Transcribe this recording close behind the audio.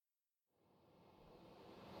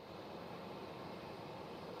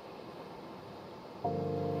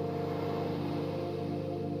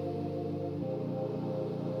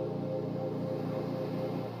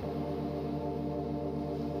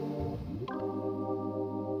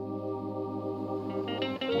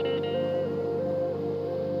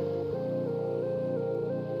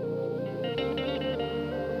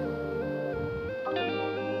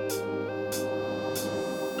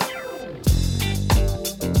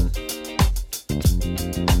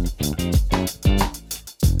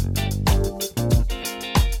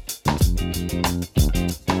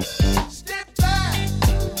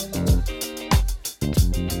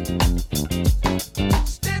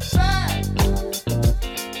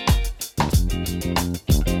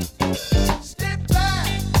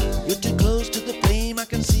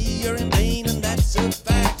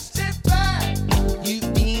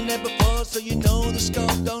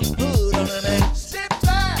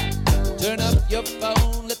your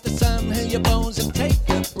phone, let the sun heal your bones and take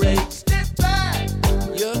a break. Step back.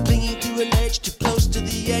 You're clinging to a ledge, too close to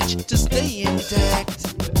the edge to stay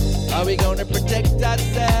intact. Are we gonna protect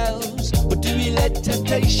ourselves, or do we let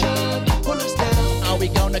temptation pull us down? Are we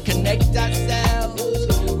gonna connect ourselves?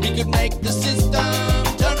 We could make the system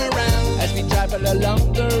turn around as we travel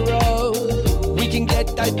along the road. We can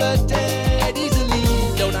get diverted easily.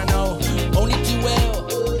 Don't I know only too well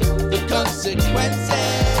the consequences?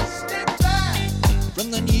 Step back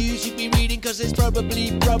from the news you'd be reading, cause it's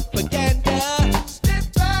probably propaganda. Step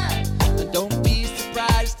back, and don't be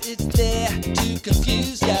surprised it's there to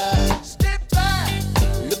confuse ya. Step back,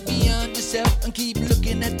 look beyond yourself and keep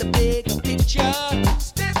looking at the bigger picture.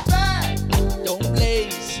 Step back, don't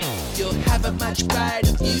blaze, you'll have a much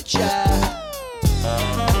brighter future.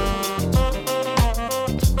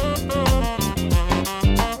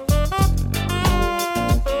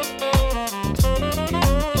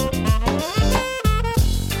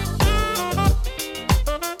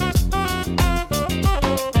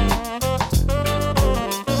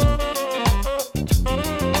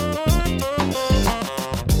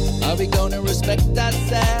 Respect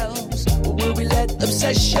ourselves, or will we let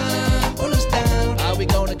obsession pull us down? Are we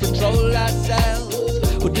gonna control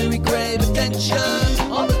ourselves, or do we crave attention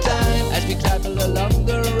all the time? As we travel along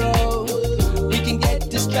the road, we can get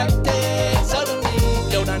distracted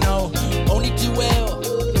suddenly. Don't I know only too well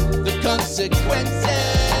the consequences?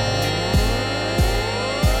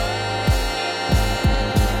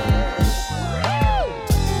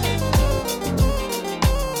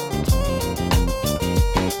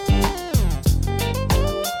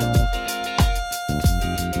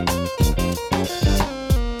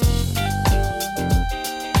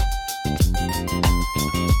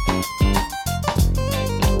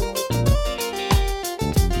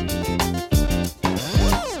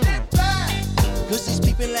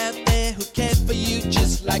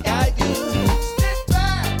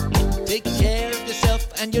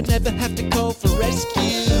 And you'll never have to call for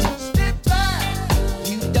rescue. Step back.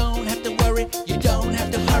 You don't have to worry, you don't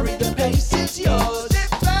have to hurry, the pace is yours.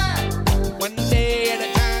 Step back. One day at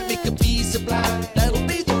a time, it could be sublime, that'll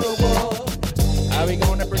be the reward. Are we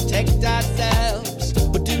gonna protect ourselves,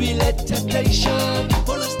 or do we let temptation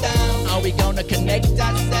pull us down? Are we gonna connect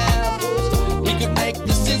ourselves? We could make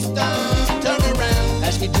the system turn around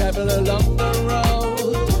as we travel along the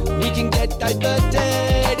road. We can get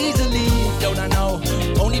diverted easily. Don't I know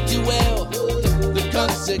only too well the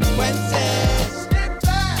consequences? Step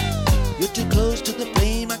back. You're too close to the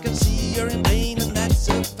flame, I can see you're in pain, and that's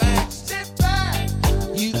a fact. Step back.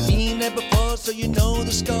 You've been there before, so you know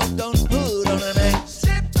the scope, don't put on an act.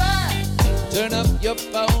 Step back. Turn up your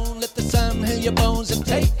phone, let the sun heal your bones and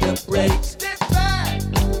take a break. Step back.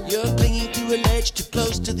 You're clinging to a ledge, too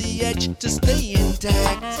close to the edge to stay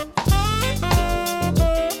intact.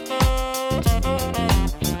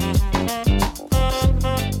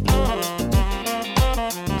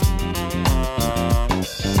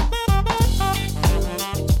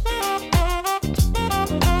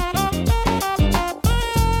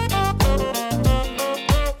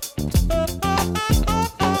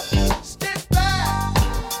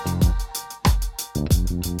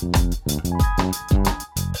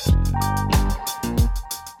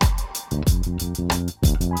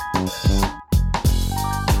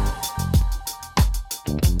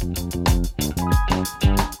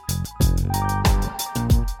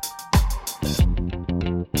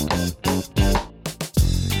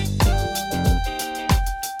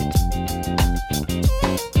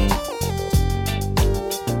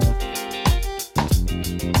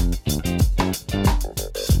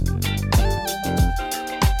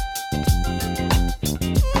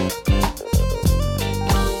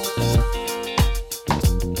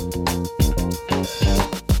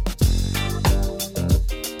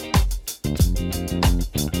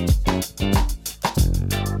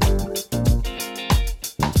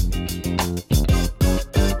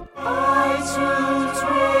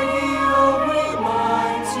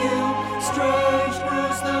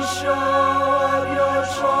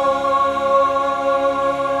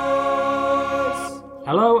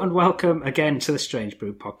 Welcome again to the Strange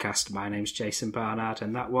Brew podcast. My name's Jason Barnard,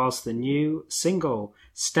 and that was the new single,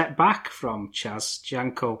 Step Back, from Chaz,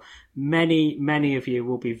 Jankel. Many of you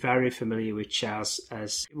will be very familiar with Chaz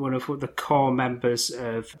as one of the core members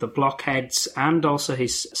of the Blockheads and also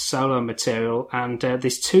his solo material. And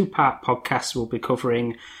this two-part podcast will be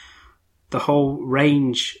covering the whole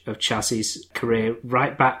range of Chaz's career,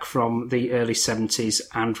 right back from the early 70s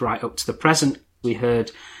and right up to the present. We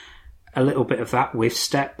heard a little bit of that with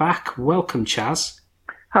Step Back. Welcome, Chaz.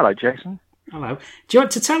 Hello, Jason. Hello. Do you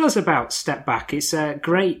want to tell us about Step Back? It's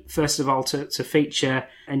great, first of all, to feature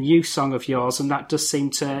a new song of yours, and that does seem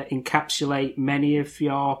to encapsulate many of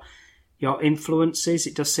your influences.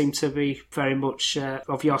 It does seem to be very much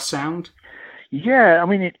of your sound. Yeah, I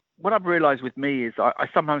mean, what I've realised with me is I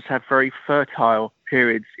sometimes have very fertile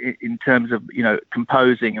periods in terms of,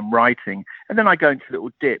 composing and writing, and then I go into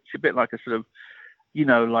little dips, a bit like a sort of,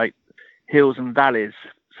 like hills and valleys,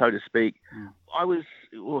 so to speak. I was,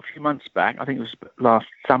 a few months back, I think it was last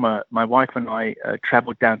summer, my wife and I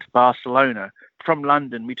travelled down to Barcelona. From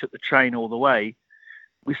London, we took the train all the way.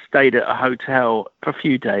 We stayed at a hotel for a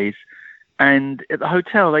few days. And at the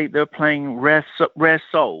hotel, they were playing Rare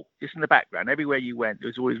Soul, just in the background. Everywhere you went, there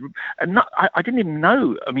was always... And I didn't even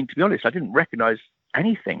know, I mean, to be honest, I didn't recognise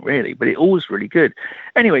anything, really, but it all was really good.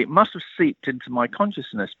 Anyway, it must have seeped into my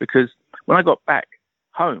consciousness, because when I got back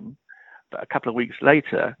home, a couple of weeks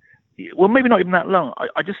later... Well, maybe not even that long.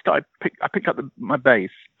 I just started. I picked up my bass,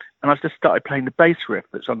 and I just started playing the bass riff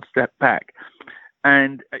that's on Step Back.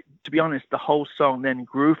 And to be honest, the whole song then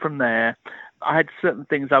grew from there. I had certain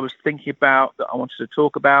things I was thinking about that I wanted to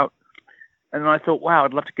talk about, and then I thought, wow,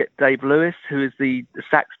 I'd love to get Dave Lewis, who is the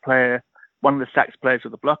sax player, one of the sax players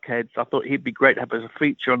of the Blockheads. I thought he'd be great to have as a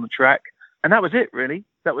feature on the track, and that was it. Really,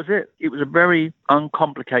 that was it. It was a very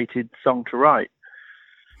uncomplicated song to write.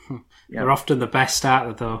 Yeah. They're often the best out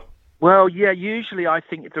of though. Well, yeah, usually I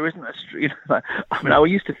think if there isn't I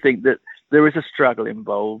used to think that there is a struggle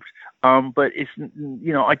involved, but it's,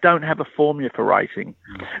 I don't have a formula for writing.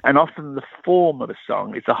 And often the form of a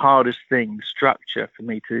song is the hardest thing, structure, for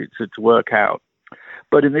me to work out.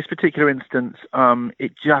 But in this particular instance,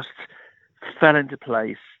 it just fell into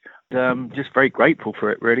place. Just very grateful for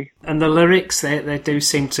it, really. And the lyrics, they do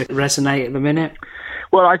seem to resonate at the minute.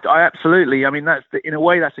 Well, I absolutely. I mean, in a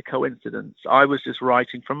way, that's a coincidence. I was just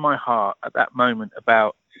writing from my heart at that moment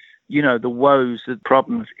about, the woes, the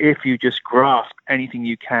problems. If you just grasp anything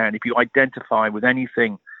you can, if you identify with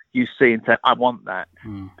anything you see and say, I want that.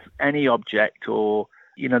 Any object, or,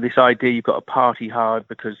 this idea you've got to party hard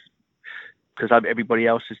because everybody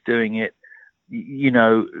else is doing it.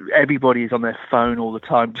 Everybody is on their phone all the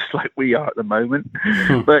time, just like we are at the moment.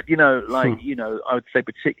 But, I would say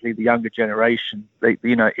particularly the younger generation,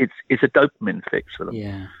 it's a dopamine fix for them.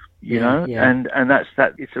 Yeah. And that's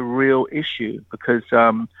it's a real issue because,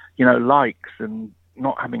 likes and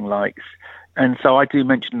not having likes. And so I do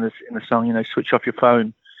mention this in the song, switch off your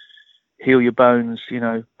phone, heal your bones,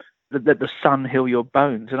 let the sun heal your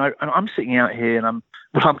bones. And I'm sitting out here and I'm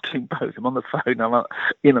doing both. I'm on the phone. I'm like,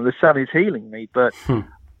 the sun is healing me. But,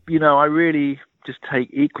 I really just take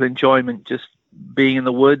equal enjoyment just being in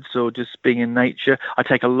the woods or just being in nature. I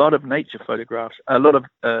take a lot of nature photographs, a lot of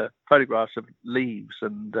photographs of leaves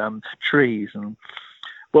and trees and,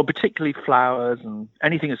 well, particularly flowers and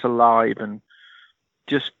anything that's alive and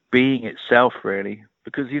just being itself, really.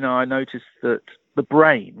 Because, I noticed that the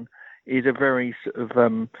brain is a very sort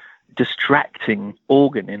of distracting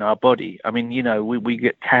organ in our body. I mean, we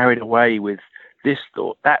get carried away with this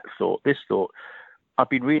thought, that thought, this thought. I've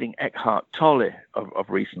been reading Eckhart Tolle of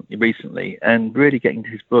recently and really getting to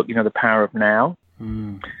his book, The Power of Now.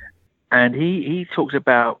 And he talks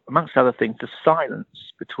about, amongst other things, the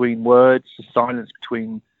silence between words, the silence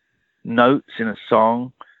between notes in a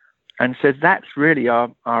song, and says that's really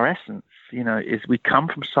our essence, is we come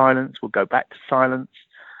from silence, we'll go back to silence.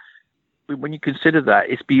 When you consider that,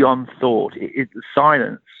 it's beyond thought. It's the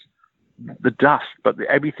silence, the dust, but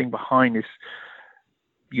everything behind this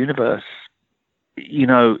universe,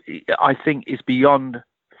 I think is beyond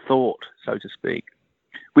thought, so to speak.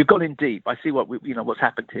 We've gone in deep. I see what's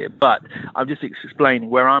happened here, but I'm just explaining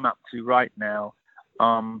where I'm up to right now.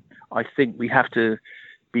 I think we have to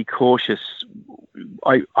be cautious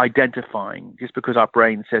identifying. Just because our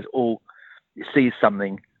brain says, it sees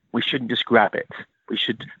something, we shouldn't just grab it. We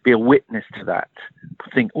should be a witness to that.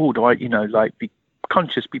 Think, do I, be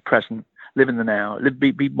conscious, be present, live in the now,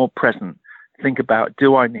 be more present. Think about,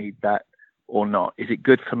 do I need that or not? Is it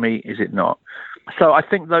good for me? Is it not? So I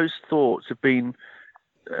think those thoughts have been,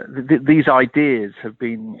 these ideas have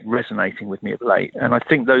been resonating with me of late. And I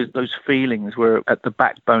think those feelings were at the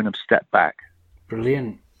backbone of Step Back.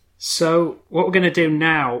 Brilliant. So what we're going to do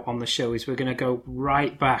now on the show is we're going to go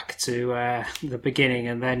right back to the beginning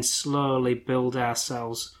and then slowly build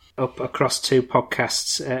ourselves up across two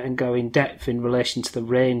podcasts and go in depth in relation to the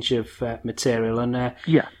range of material. And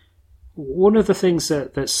one of the things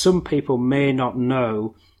that some people may not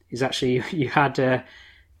know is actually you had a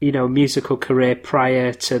musical career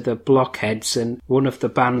prior to the Blockheads, and one of the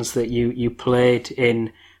bands that you played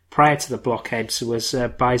in prior to the Blockheads was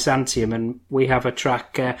Byzantium, and we have a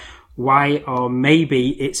track, why, or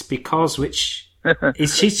maybe it's because, which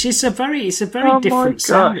it's just a very different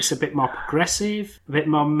sound. It's a bit more progressive, a bit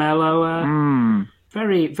more mellower.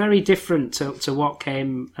 Very, very different to what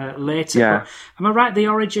came later. Yeah. But am I right? The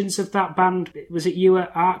origins of that band, was it you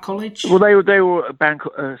at art college? Well, they were a band,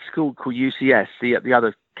 a school called UCS. The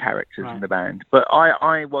other characters in the band, but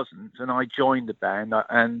I wasn't, and I joined the band.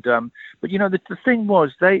 And but you know, the thing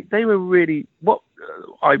was, they were really, what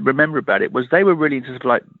I remember about it was they were really into sort of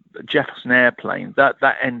like Jefferson Airplane, that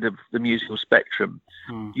end of the musical spectrum.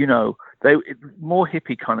 You know, more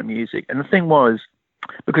hippie kind of music. And the thing was,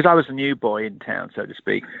 because I was the new boy in town, so to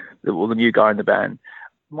speak, or the new guy in the band,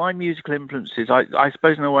 my musical influences, I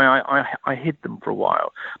suppose in a way, I hid them for a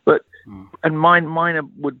while. But and mine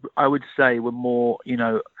I would say were more, you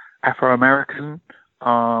know, Afro-American,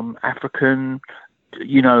 African.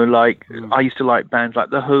 You know, like I used to like bands like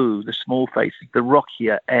The Who, The Small Faces, the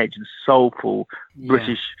rockier edge and soulful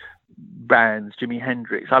British bands, Jimi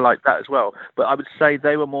Hendrix. I like that as well. But I would say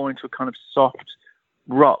they were more into a kind of soft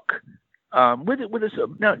rock. With a sort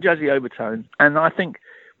of jazzy overtone, and I think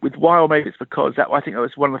with While Maybe It's Because I think that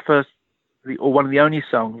was one of the first, or one of the only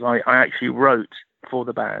songs I actually wrote for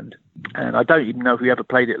the band, and I don't even know if we ever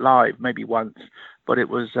played it live, maybe once, but it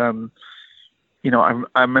was, you know,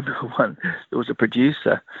 I remember there was a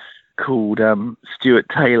producer called Stuart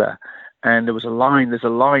Taylor, and there's a line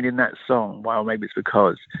in that song, While Maybe It's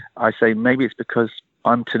Because, I say, maybe it's because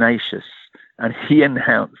I'm tenacious, and he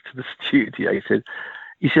announced to the studio, he said,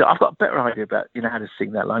 I've got a better idea about, you know, how to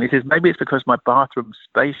sing that line. He says, maybe it's because my bathroom's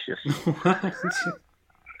spacious.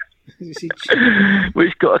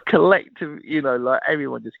 Which got a collective, you know, like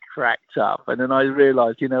everyone just cracked up. And then I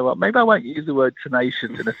realised, you know what, maybe I won't use the word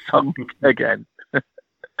tenacious in a song again.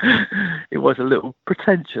 It was a little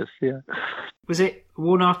pretentious, yeah. Was it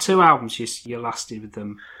one or two albums you lasted with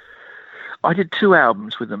them? I did 2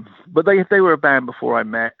 albums with them, but they were a band before I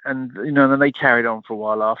met, and you know, then they carried on for a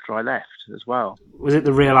while after I left as well. Was it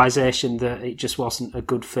the realisation that it just wasn't a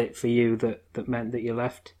good fit for you that meant that you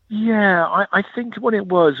left? Yeah, I think what it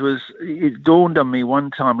was it dawned on me one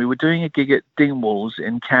time. We were doing a gig at Dingwalls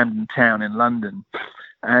in Camden Town in London,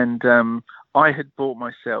 and I had bought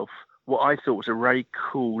myself what I thought was a very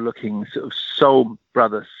cool looking sort of Soul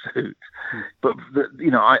Brother suit. But, you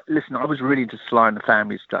know, I was really into Sly and the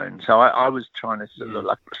Family Stone, so I was trying to sort of look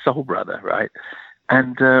like Soul Brother, right?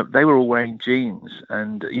 And they were all wearing jeans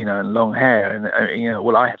and, you know, and long hair. And, you know,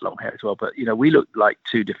 well, I had long hair as well, but, you know, we looked like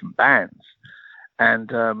 2 different bands.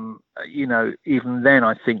 And, you know, even then,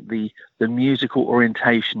 I think the musical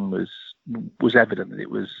orientation was evident. It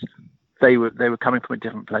was... They were coming from a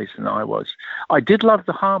different place than I was. I did love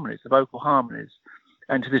the harmonies, the vocal harmonies.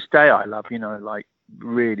 And to this day, I love, you know, like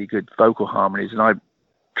really good vocal harmonies. And I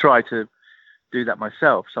try to do that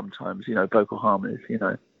myself sometimes, you know, vocal harmonies, you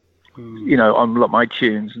know. You know, on a lot of my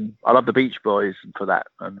tunes. And I love the Beach Boys for that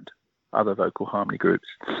and other vocal harmony groups.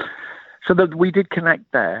 So that we did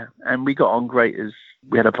connect there, and we got on great.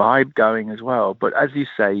 We had a vibe going as well. But as you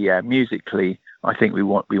say, yeah, musically, I think we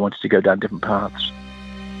wanted to go down different paths.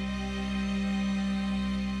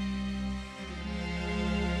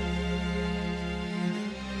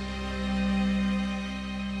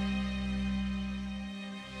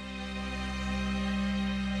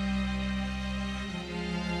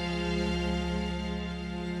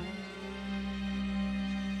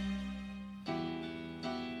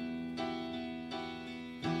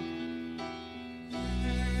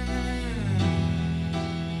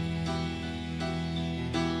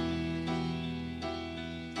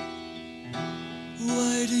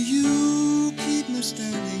 Why do you keep me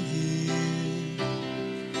standing here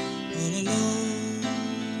all alone?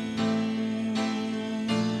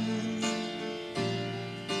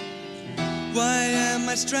 Why am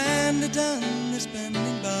I stranded on this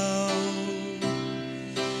bending bough,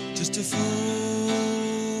 just a fool?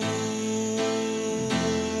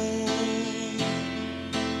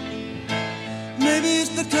 Maybe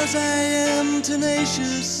it's because I am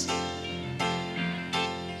tenacious.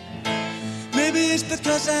 Maybe it's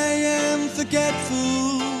because I am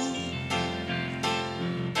forgetful.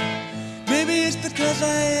 Maybe it's because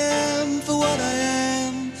I am for what I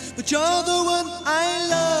am, but you're the one I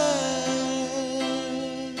love.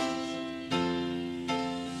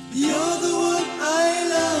 You're the one I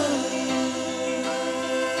love.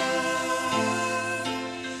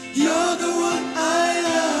 You're the one I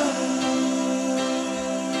love.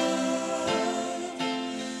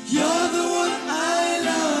 You're the one I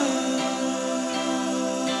love.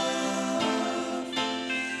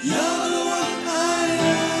 You're the one I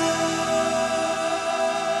love.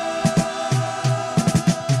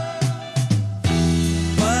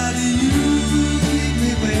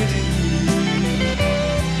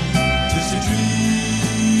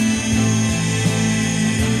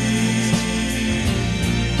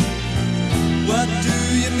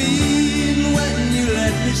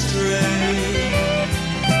 they stray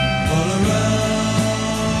all around.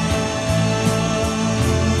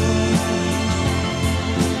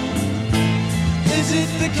 Is it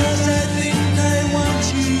because I think I want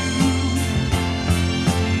you?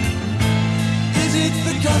 Is it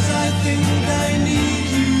because I think I need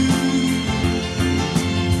you?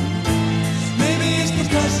 Maybe it's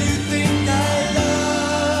because you think I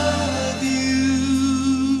love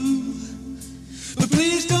you. But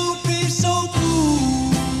please don't be so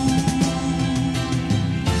cruel.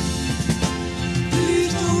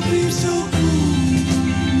 Please don't be so cruel.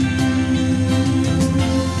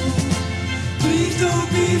 Please don't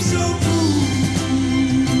be so cruel.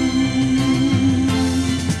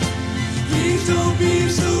 Please don't be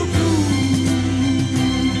so cruel.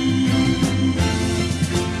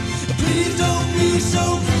 Please don't be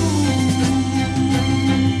so cruel.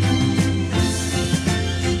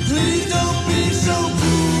 Please don't be so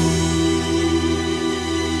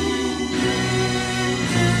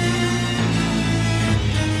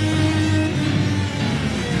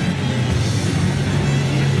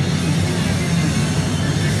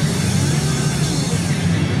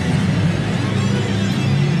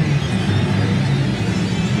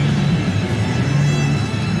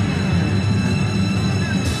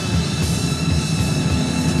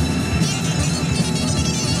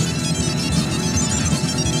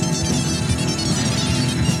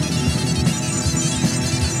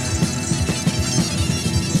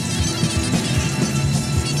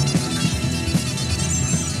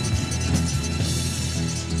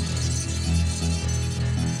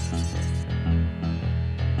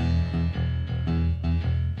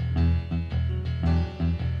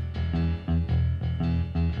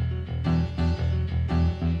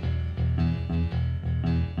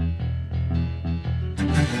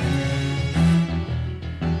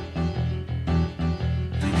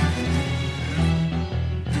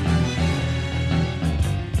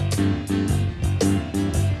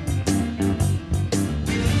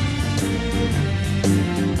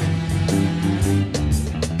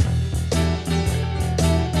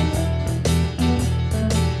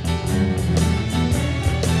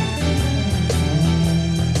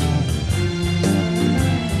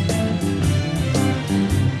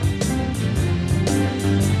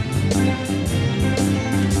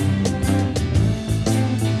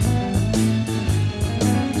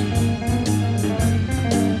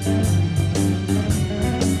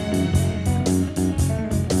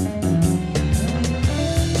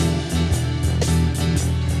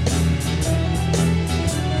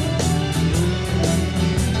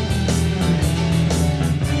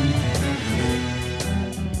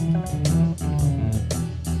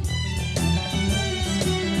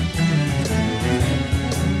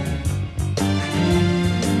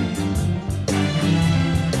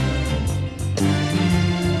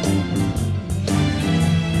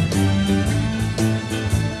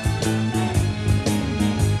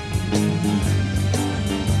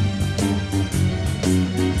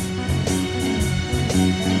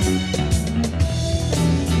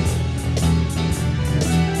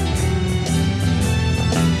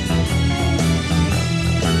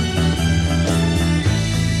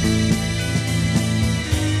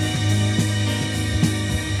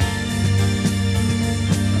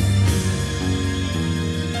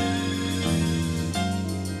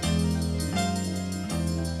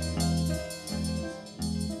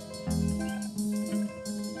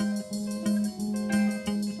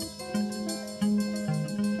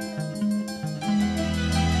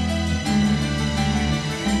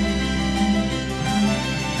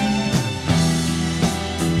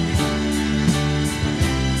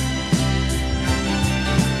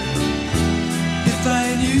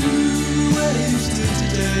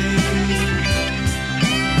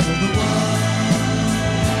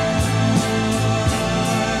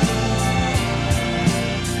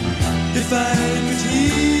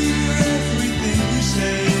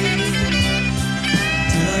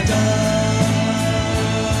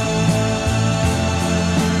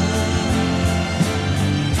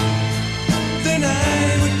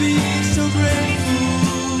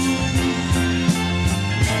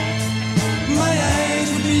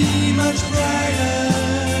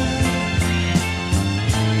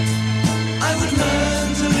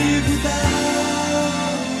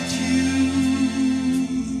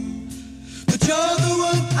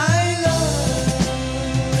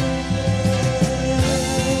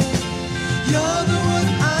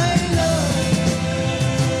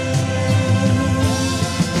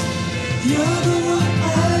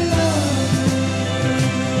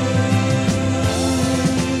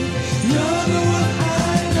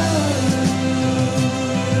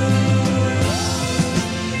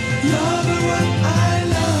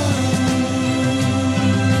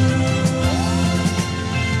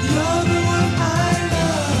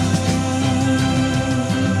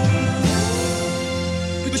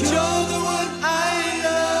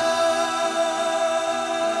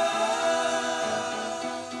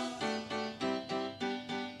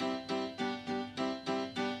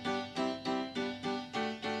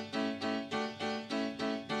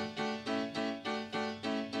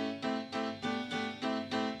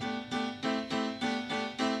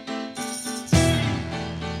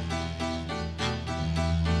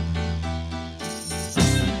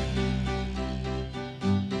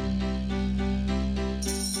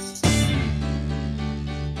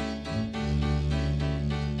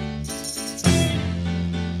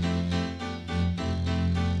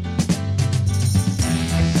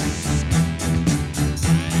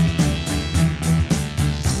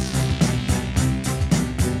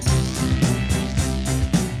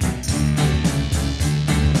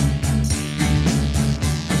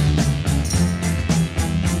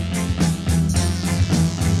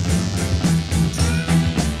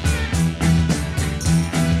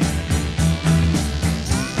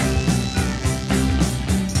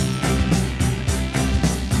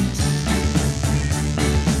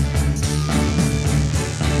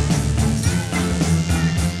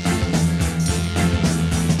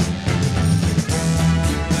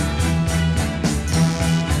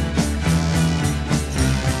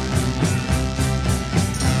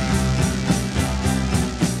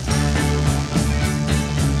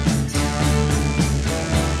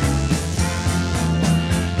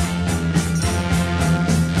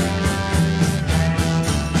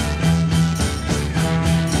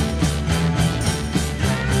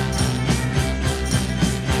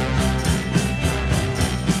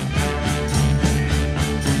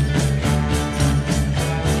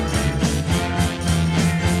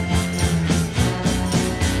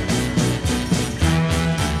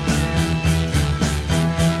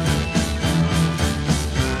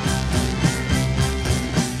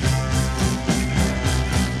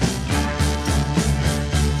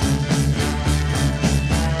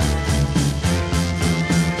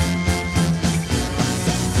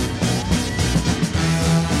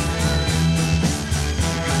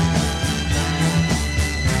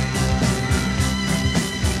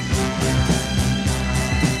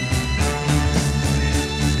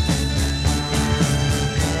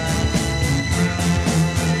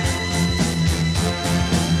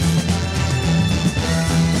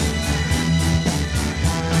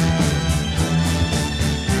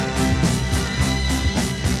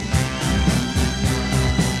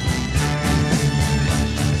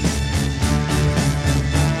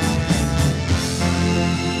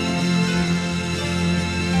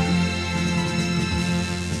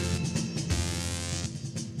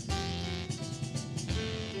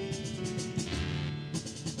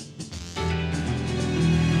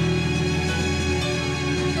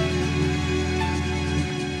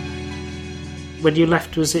when you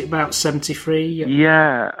left, was it about 73?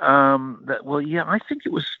 Yeah. I think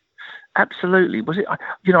it was absolutely. Was it?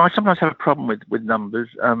 I sometimes have a problem with numbers.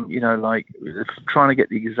 Like trying to get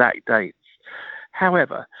the exact dates.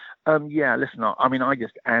 However, listen, I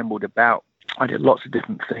just ambled about. I did lots of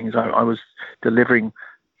different things. I was delivering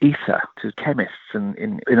ether to chemists and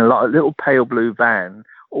in a little pale blue van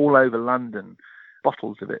all over London,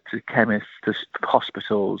 bottles of it to chemists, to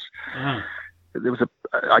hospitals. Ah.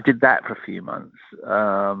 I did that for a few months, but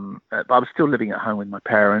I was still living at home with my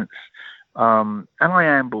parents, and I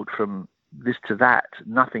ambled from this to that.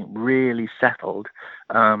 Nothing really settled.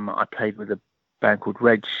 I played with a band called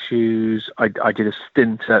Red Shoes. I did a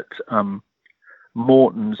stint at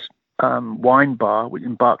Morton's wine bar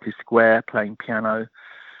in Berkeley Square, playing piano,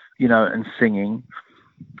 and singing.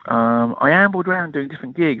 I ambled around doing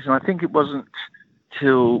different gigs, and I think it wasn't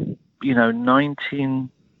till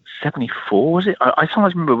 1974, was it? I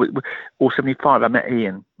sometimes remember, or 75. I met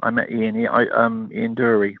Ian. Ian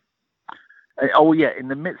Dury.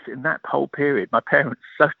 In that whole period, my parents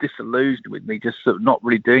were so disillusioned with me, just sort of not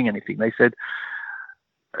really doing anything. They said,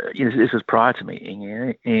 this was prior to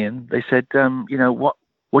meeting Ian. They said, what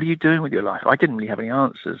are you doing with your life? I didn't really have any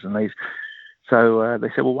answers, and they said,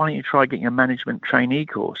 well, why don't you try getting a management trainee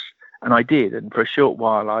course? And I did, and for a short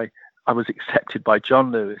while, I was accepted by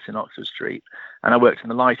John Lewis in Oxford Street, and I worked in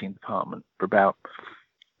the lighting department for about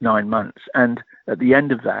 9 months. And at the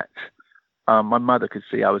end of that, my mother could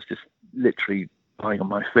see I was just literally lying on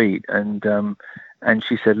my feet, and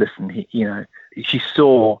she said, listen, she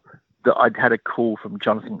saw that I'd had a call from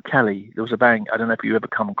Jonathan Kelly. There was a band, I don't know if you ever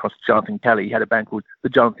come across Jonathan Kelly. He had a band called the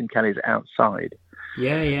Jonathan Kellys Outside.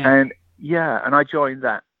 Yeah. And I joined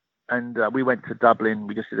that, and we went to Dublin.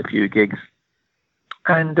 We just did a few gigs,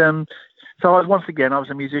 and so I was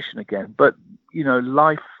a musician again. But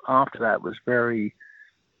life after that was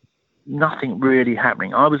nothing really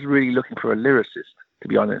happening. I was really looking for a lyricist, to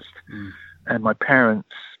be honest. And my parents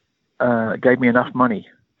gave me enough money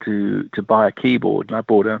to buy a keyboard, and I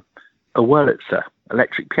bought a Wurlitzer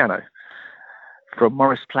electric piano from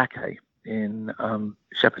Maurice Plaquet in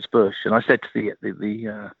Shepherd's Bush. And I said to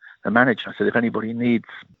the manager, I said, if anybody needs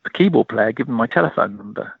a keyboard player, give them my telephone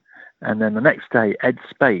number. And then the next day, Ed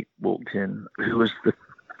Spate walked in, who was the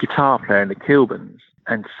guitar player in the Kilburns,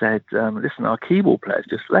 and said, listen, our keyboard player's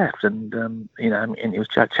just left. And, and he was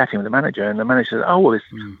chatting with the manager, and the manager said, oh, well,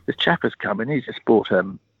 this chap has come in. He's just bought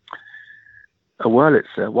a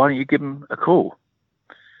Wurlitzer. Why don't you give him a call?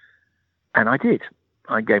 And I did.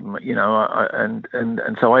 I gave him, he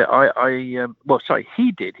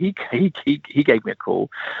did. He gave me a call,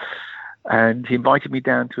 and he invited me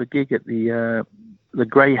down to a gig at the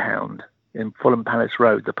Greyhound in Fulham Palace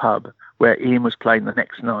Road, the pub where Ian was playing the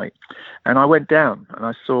next night. And I went down and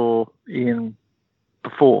I saw Ian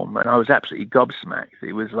perform, and I was absolutely gobsmacked.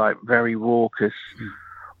 It was like very raucous,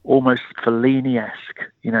 almost Fellini-esque.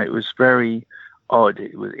 It was very odd.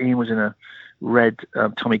 Ian was in a red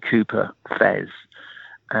Tommy Cooper fez,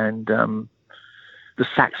 and the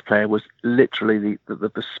sax player was literally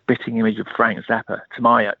the spitting image of Frank Zappa to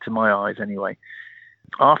my eyes anyway.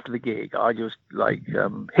 After the gig, I just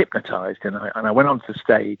hypnotized, and I went onto the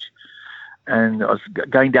stage, and I was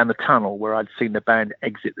going down the tunnel where I'd seen the band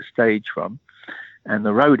exit the stage from, and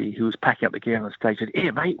the roadie who was packing up the gear on the stage said,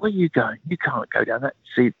 "Here, mate, where are you going? You can't go down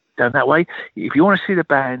that way. If you want to see the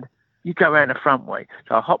band, you go around the front way."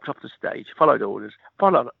 So I hopped off the stage, followed orders,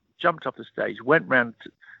 jumped off the stage, went round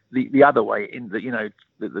the other way to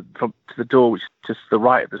the door, which is just to the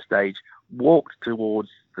right of the stage, walked towards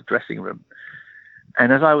the dressing room.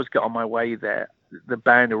 And as I was on my way there, the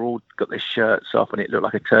band had all got their shirts off, and it looked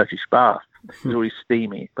like a Turkish bath. It was really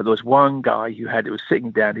steamy. But there was one guy who was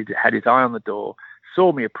sitting down, he had his eye on the door,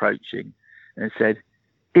 saw me approaching, and said,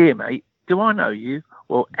 "Here, mate, do I know you?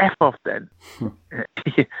 Well, F off then."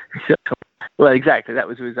 Well, exactly. That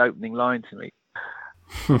was his opening line to me.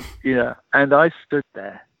 Yeah. And I stood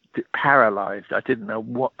there, paralyzed. I didn't know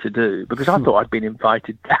what to do, because I thought I'd been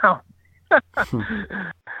invited down.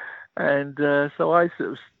 And so I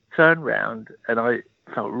sort of turned round, and I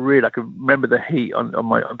felt I could remember the heat under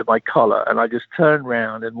my collar, and I just turned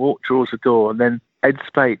round and walked towards the door, and then Ed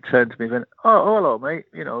Spate turned to me and went, "Oh, hello, mate."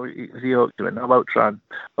 He was Yorkshire, and I won't try and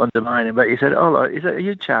undermine him, but he said, "Oh, are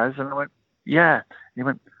you Chaz?" And I went, "Yeah." And he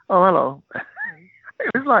went, "Oh, hello."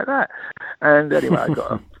 It was like that. And anyway,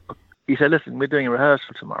 he said, "Listen, we're doing a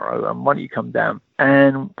rehearsal tomorrow, why don't you come down?"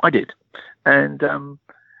 And I did. And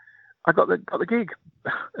I got the gig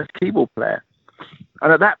as keyboard player.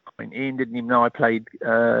 And at that point, Ian didn't even know I played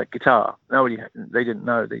guitar. They didn't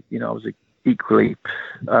know that, I was equally,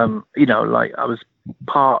 I was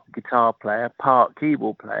part guitar player, part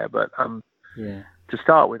keyboard player. But Yeah. To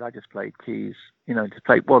start with, I just played keys, to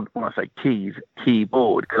play, well, when I say keys,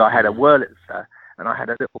 keyboard, because I had a Wurlitzer and I had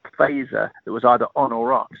a little phaser that was either on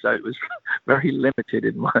or off, so it was very limited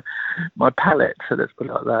in my palette, so let's put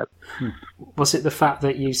it like that. Was it the fact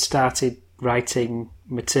that you started writing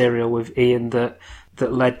material with Ian that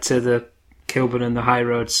led to the Kilburn and the High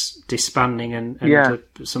Roads disbanding and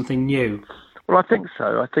something new? Well, I think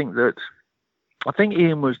so. I think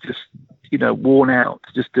Ian was just, worn out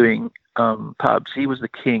just doing pubs. He was the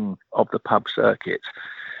king of the pub circuit.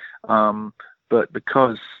 But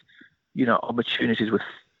because, opportunities were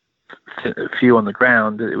few on the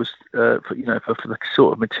ground, it was, for the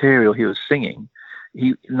sort of material he was singing,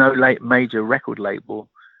 no major record label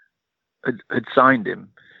had signed him.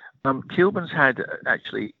 Kilburn's had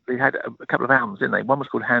they had a couple of albums, didn't they? One was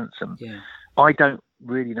called Handsome. Yeah. I don't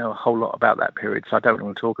really know a whole lot about that period, so I don't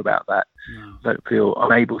want to talk about that. No. Don't feel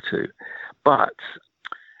unable to. But,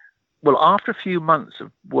 well, after a few months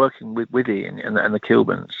of working with Ian and the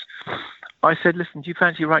Kilburns, I said, listen, do you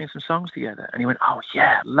fancy writing some songs together? And he went, oh,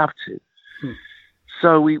 yeah, I'd love to.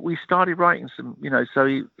 So we started writing some, so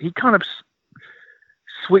he kind of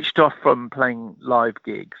switched off from playing live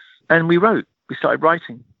gigs, and we started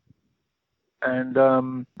writing. And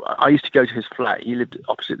I used to go to his flat. He lived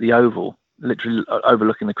opposite the Oval, literally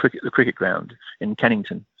overlooking the cricket ground in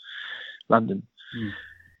Kennington, London.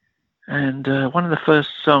 And one of the first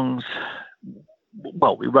songs,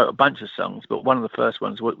 well, we wrote a bunch of songs, but one of the first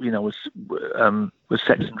ones, was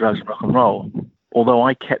Sex and Drugs and Rock and Roll. Although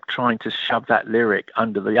I kept trying to shove that lyric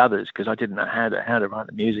under the others because I didn't know how to write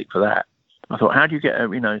the music for that. I thought, how do you get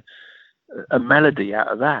a melody out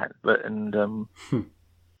of that?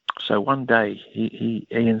 So one day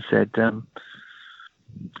Ian said,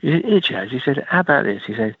 "Here, Chaz," he said, "how about this?"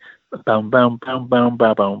 He said, "Boom, boom, boom, boom,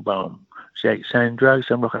 boom, boom, boom. Sex and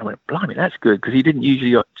drugs and rock." And I went, blimey, that's good, because he didn't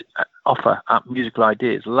usually offer up musical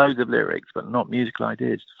ideas, loads of lyrics, but not musical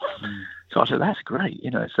ideas. So I said, that's great,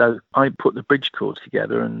 So I put the bridge chords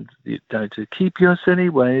together and to keep your silly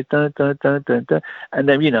ways, da, da, da, da, da. And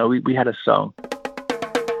then, we had a song.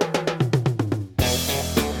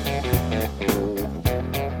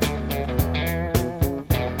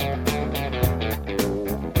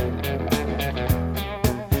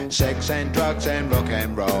 Sex and drugs and rock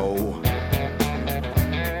and roll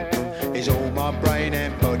is all my brain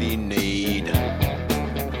and body need.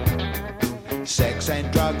 Sex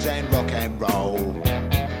and drugs and rock and roll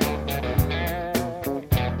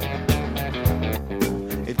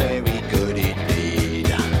is very good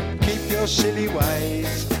indeed. Keep your silly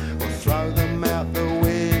ways or throw them out the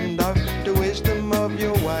window. The wisdom of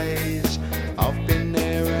your ways, I've been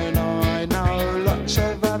there and I know lots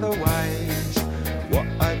of other ways. What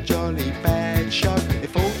a jolly bad show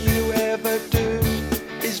if all you ever do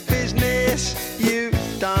is business you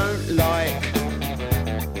don't like.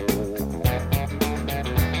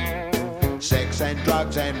 Sex and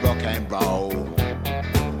drugs and rock and roll.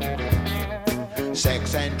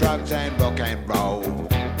 Sex and drugs and rock and roll.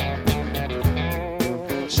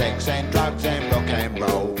 Sex and drugs and rock and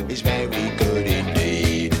roll is very good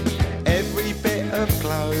indeed. Every bit of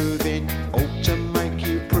clothing ought to make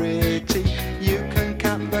you pretty. You can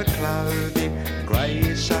cut the clothing, grey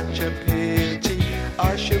is such a pity.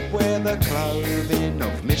 I should wear the clothing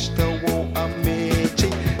of Mr. Walter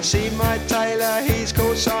Mitty. See my tailor, he's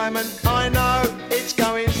called Simon. I know it's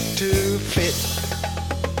going to fit.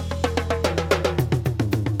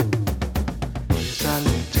 Here's a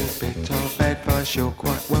little bit of advice, you're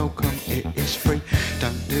quite welcome, it is free.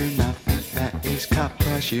 Don't do nothing that is cut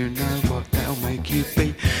price, you know what they'll make you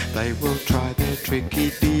be. They will try their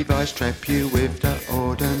tricky device, trap you with the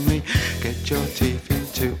ordinary. Get your teeth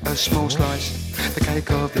into a small slice, the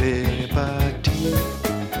cake of liberty.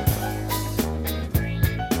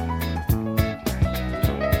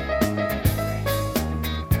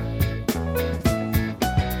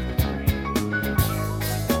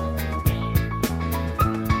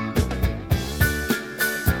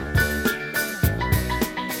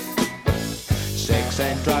 Sex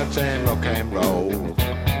and drugs and rock and roll.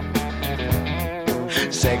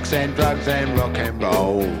 Sex and drugs and rock and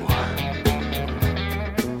roll.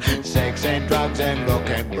 Sex and drugs and rock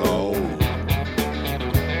and roll.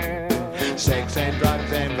 Sex and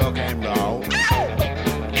drugs and rock and roll.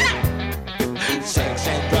 Sex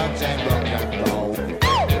and drugs and rock and roll.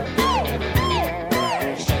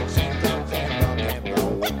 Sex and drugs and rock and roll. Sex and drugs and rock and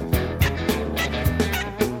roll.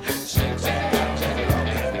 Sex and drugs and rock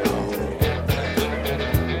and roll.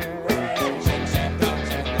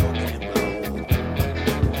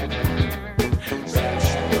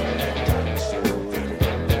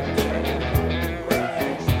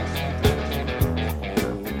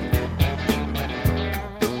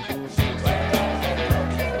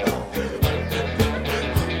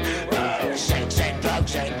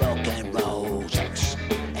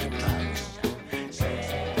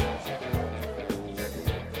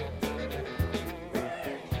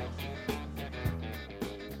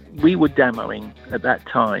 we were demoing at that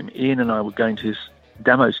time. Ian and I were going to this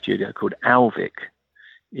demo studio called Alvic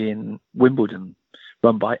in Wimbledon,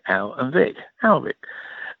 run by Al and Vic. Alvic.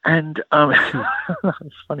 And it's a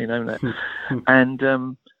funny name, that. And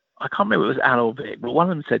I can't remember if it was Al or Vic, but one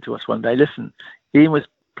of them said to us one day, listen, Ian was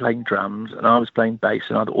playing drums and I was playing bass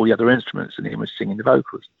and all the other instruments, and Ian was singing the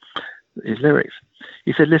vocals, his lyrics.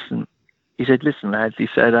 He said, listen, lads, he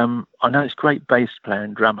said, I know it's great bass player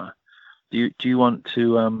and drummer. Do you want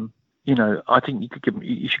to, I think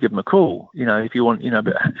you should give him a call, if you want,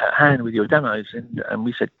 a hand with your demos. And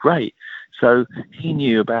we said, great. So he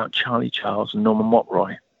knew about Charlie Charles and Norman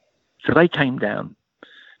Watt-Roy. So they came down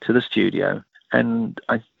to the studio, and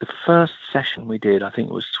the first session we did, I think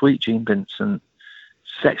it was Sweet Gene Vincent,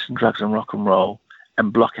 Sex and Drugs and Rock and Roll,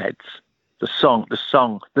 and Blockheads. The song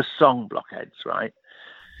Blockheads, right?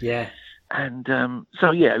 Yeah. And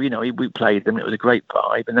we played them. It was a great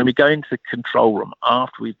vibe. And then we go into the control room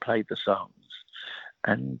after we played the songs,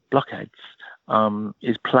 and Blockheads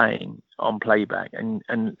is playing on playback. And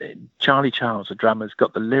Charlie Charles, the drummer's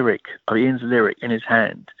got Ian's lyric in his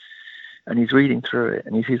hand, and he's reading through it,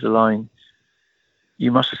 and he sees the line,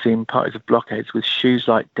 "You must have seen parties of Blockheads with shoes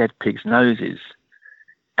like dead pigs' noses."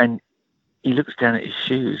 And he looks down at his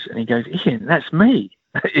shoes and he goes, "Ian, that's me."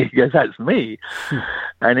 He goes, "That's me."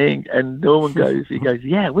 And Norman goes,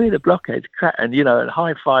 "Yeah, we're the Blockheads." And, and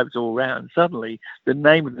high fives all round. Suddenly, the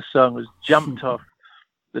name of the song has jumped off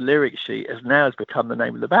the lyric sheet, has become the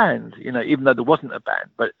name of the band, even though there wasn't a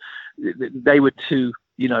band. But they were to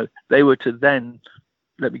then,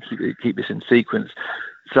 let me keep this in sequence.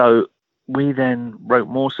 So we then wrote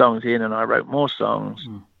more songs, Ian and I wrote more songs,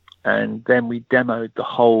 and then we demoed the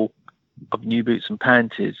whole of New Boots and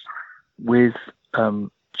Panties with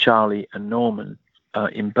Charlie and Norman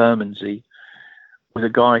in Bermondsey, with a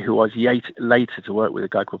guy who was later to work with, a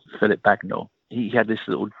guy called Philip Bagnall. He had this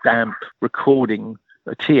little damp recording,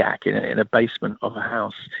 a TIAC in a basement of a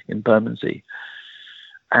house in Bermondsey.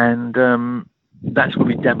 And that's when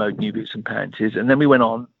we demoed New Boots and Panties. And then we went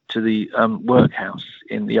on to the workhouse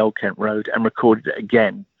in the Old Kent Road and recorded it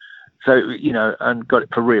again. So, and got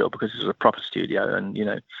it for real, because it was a proper studio, and,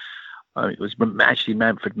 it was actually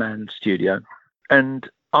Manfred Mann's studio. And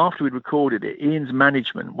after we'd recorded it, Ian's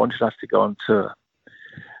management wanted us to go on tour.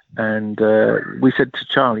 And we said to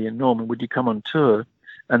Charlie and Norman, would you come on tour?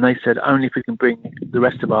 And they said, only if we can bring the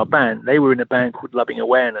rest of our band. They were in a band called Loving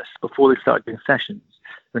Awareness. Before they started doing sessions,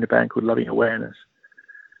 they were in a band called Loving Awareness.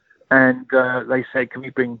 And they said, can we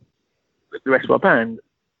bring the rest of our band?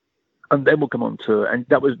 And then we'll come on tour. And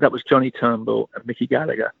that was Johnny Turnbull and Mickey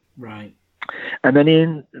Gallagher. Right. And then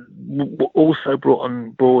Ian also brought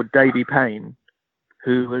on board Davey Payne,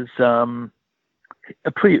 who was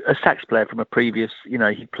a sax player from a previous,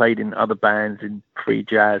 he played in other bands, in free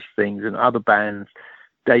jazz things and other bands.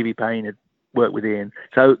 Davey Payne had worked with Ian.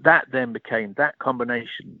 So that then became, that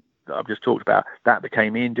combination that I've just talked about, that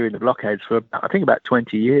became Ian doing the Blockheads for, I think, about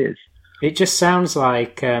 20 years. It just sounds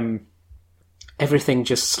like everything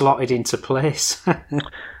just slotted into place.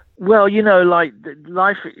 Well, like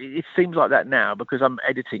life, it seems like that now because I'm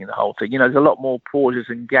editing the whole thing. There's a lot more pauses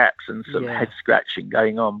and gaps and some head scratching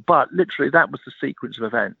going on. But literally, that was the sequence of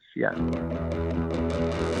events. Yeah.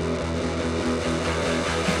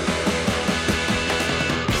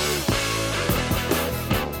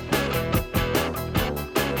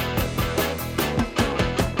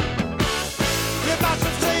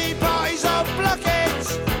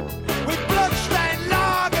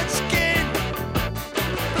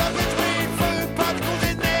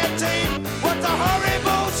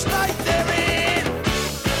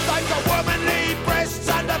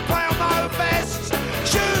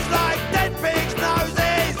 Shoes like dead pigs.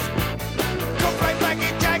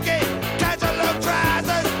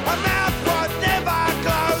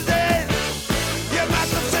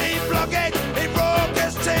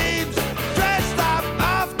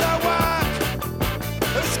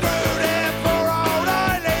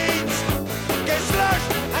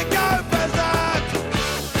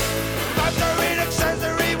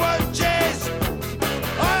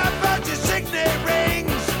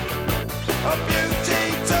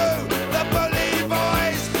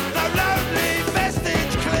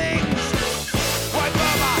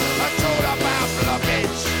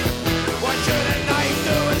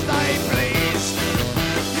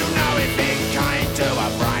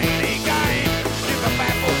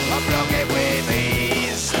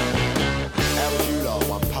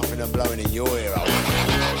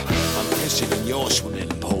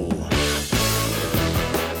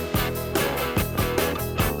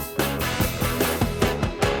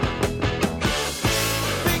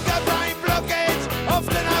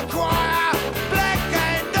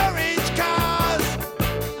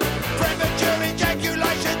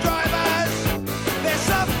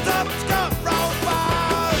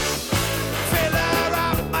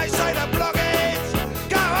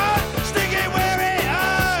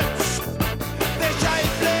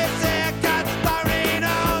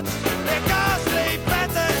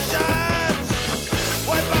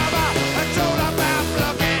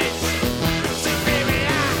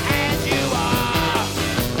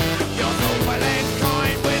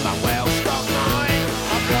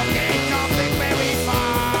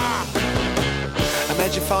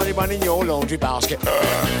 dirty one in your laundry basket.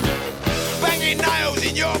 Banging nails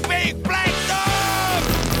in your big black dog!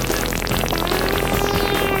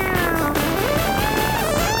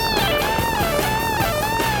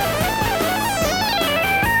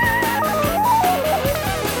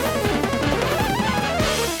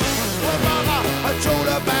 Well, Mama, I told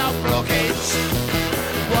about blockheads.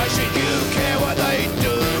 Why should you care what they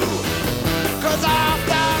do? 'Cause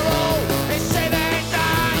after all, it's said and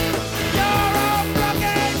done, you're a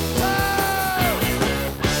blockhead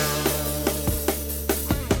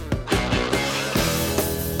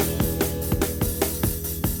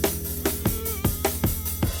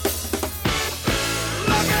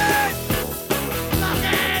Blockhead!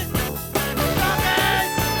 Blockhead! Blockhead!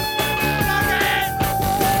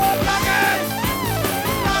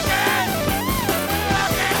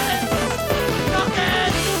 Blockhead!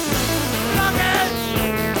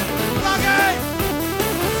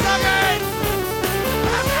 Blockhead!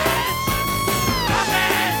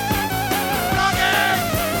 Blockhead!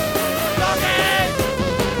 Blockhead!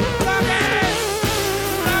 Blockhead!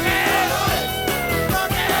 Blockhead!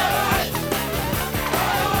 Blockhead!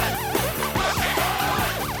 Blockhead!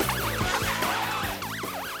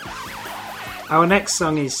 Our next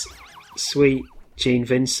song is Sweet Gene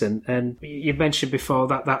Vincent, and you mentioned before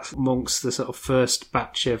that that's amongst the sort of first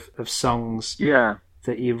batch of songs Yeah,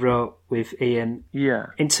 that you wrote with Ian. yeah.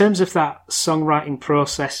 In terms of that songwriting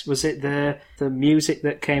process, was it the music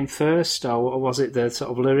that came first, or was it the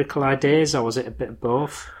sort of lyrical ideas, or was it a bit of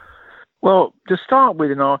both? Well, to start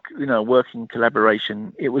with, in our working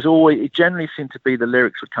collaboration, it generally seemed to be the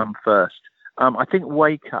lyrics would come first. I think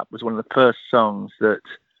 "Wake Up" was one of the first songs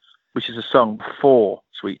which is a song before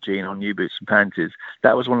Sweet Gene on New Boots and Panties.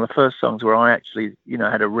 That was one of the first songs where I actually,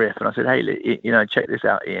 had a riff, and I said, "Hey, check this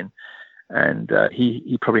out, Ian." And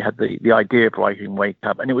he probably had the idea of writing "Wake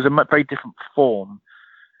Up," and it was a very different form.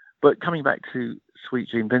 But coming back to Sweet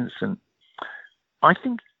Gene Vincent, I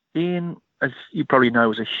think Ian, as you probably know,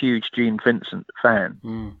 was a huge Gene Vincent fan,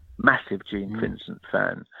 massive Gene Vincent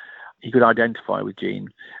fan. He could identify with Gene,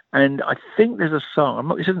 and I think there's a song.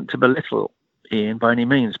 This isn't to belittle Ian by any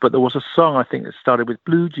means, but there was a song I think that started with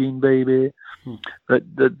 "Blue Jean Baby,"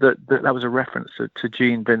 that was a reference to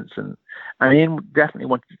Gene Vincent, and Ian definitely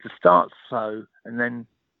wanted to start slow and then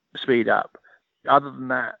speed up. Other than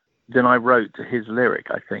that, then I wrote to his lyric,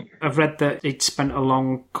 I think. I've read that he'd spent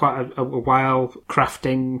quite a while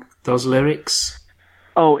crafting those lyrics.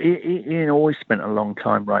 Oh, Ian always spent a long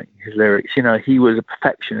time writing his lyrics. He was a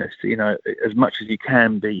perfectionist, as much as you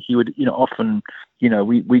can be. He would, often,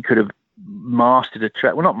 we could have mastered a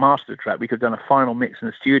track. Well, not mastered a track. We could have done a final mix in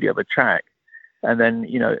the studio of a track. And then,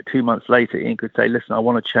 2 months later, Ian could say, "Listen, I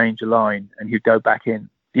want to change a line." And he'd go back in,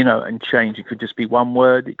 and change. It could just be one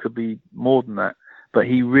word. It could be more than that. But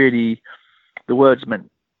he really, the words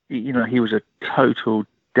meant, he was a total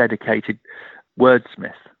dedicated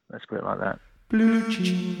wordsmith. Let's put it like that. Blue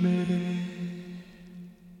Jean Baby.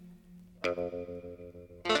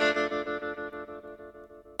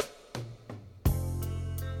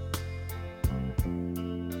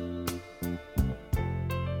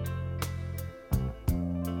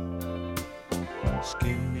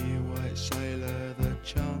 Skinny white sailor, the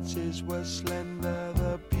chances were slender,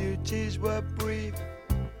 the beauties were brief.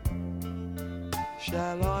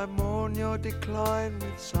 Shall I mourn your decline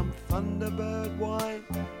with some Thunderbird wine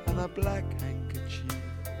and a black handkerchief?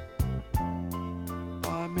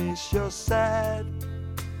 I miss your sad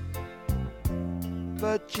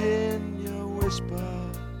Virginia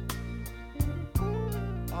whisper.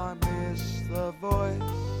 I miss the voice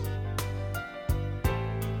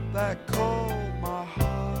that called my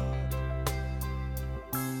heart.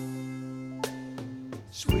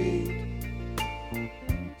 Sweet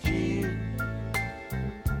Gene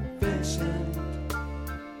Vincent,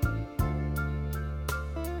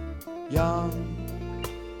 young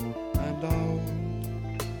and old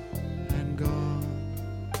and gone.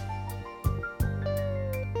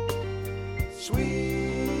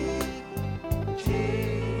 Sweet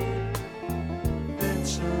Gene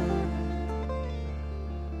Vincent.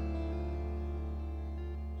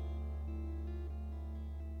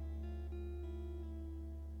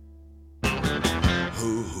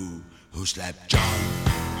 Who slapped John?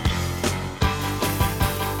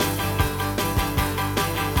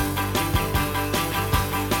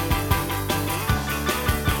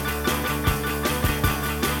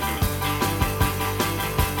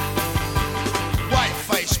 White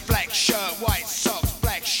face, black shirt, white socks,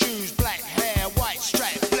 black shoes, black hair, white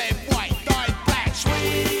strap, bled white, dyed black.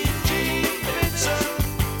 Sweet Gene Vincent,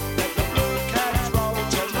 let the blue cats roll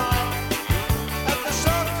tonight. At the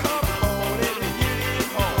sun come on in the Union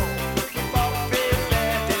Hall, the ball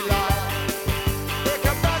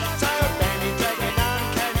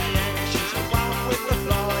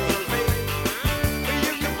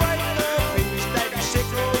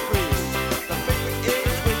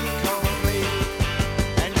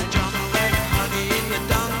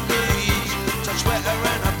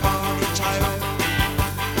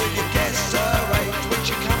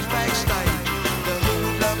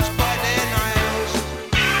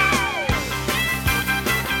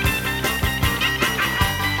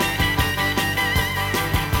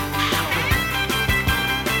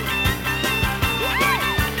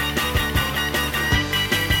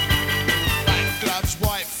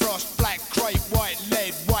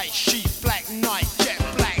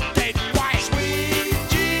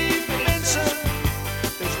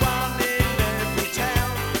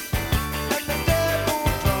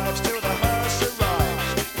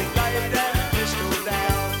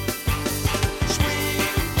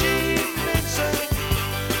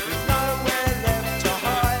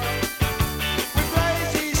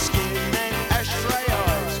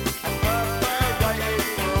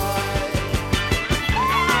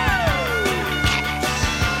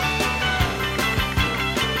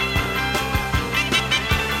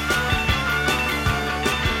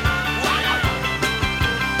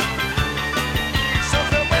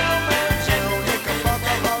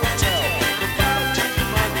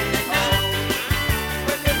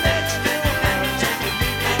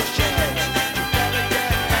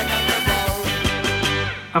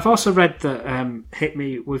I've also read that Hit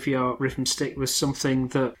Me With Your Rhythm Stick was something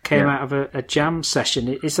that came out of a jam session.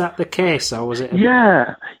 Is that the case, or was it?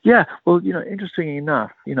 Yeah. Well, interestingly enough,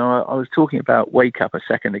 I was talking about Wake Up a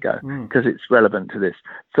second ago because it's relevant to this.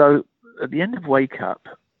 So at the end of Wake Up,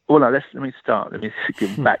 let me start. Let me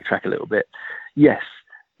backtrack a little bit. Yes,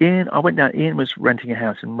 I went down. Ian was renting a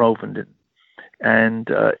house in Rolvenden, and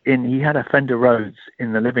he had a Fender Rhodes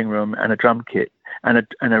in the living room and a drum kit and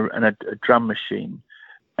a drum machine,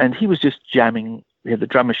 and he was just jamming. We had the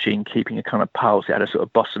drum machine keeping a kind of pulse. It had a sort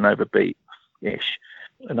of bossa nova beat ish,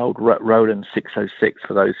 an old Roland 606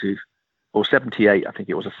 for those or 78, I think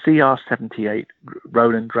it was a CR78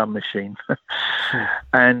 Roland drum machine,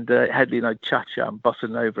 and it had cha-cha and bossa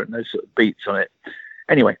nova and those sort of beats on it.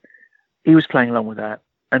 Anyway, he was playing along with that,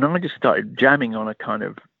 and I just started jamming on a kind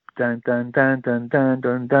of dun dun dun dun dun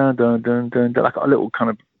dun dun dun dun dun, like a little kind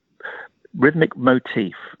of rhythmic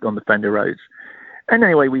motif on the Fender Rhodes. And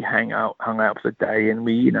anyway, we hung out for the day, and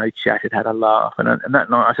we chatted, had a laugh, and that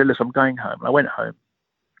night I said, "Listen, I'm going home." And I went home.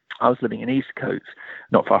 I was living in Eastcote,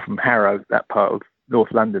 not far from Harrow, that part of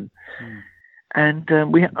North London. And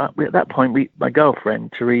we at that point, my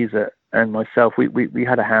girlfriend Teresa and myself, we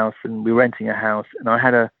had a house, and we were renting a house, and I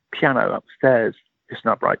had a piano upstairs, just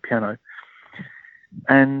an upright piano.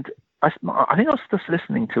 And I think I was just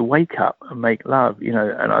listening to Wake Up and Make Love,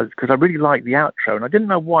 and because I really liked the outro, and I didn't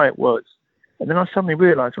know why it was. And then I suddenly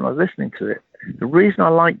realised when I was listening to it, the reason I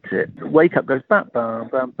liked it, Wake Up goes bum bum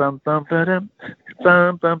bum bum bum bum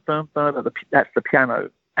bum bum bum bum. That's the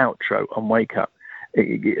piano outro on Wake Up. As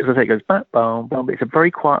I say, it goes bum bum bum. It's a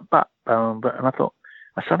very quiet bum bum. And I thought,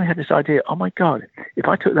 I suddenly had this idea. Oh my God! If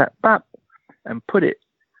I took that bum and put it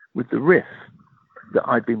with the riff that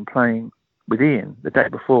I'd been playing with Ian the day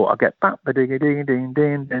before, I get bum ba digga ding ding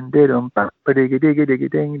ding ding ding bum ba digga digga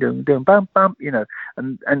digga ding ding ding bum bum.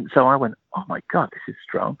 And so I went, oh my God, this is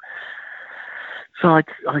strong. So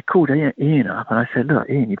I called Ian up and I said, look,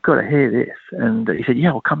 Ian, you've got to hear this. And he said,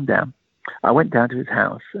 yeah, well, come down. I went down to his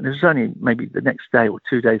house, and it was only maybe the next day or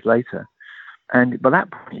 2 days later. And by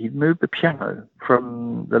that point, he'd moved the piano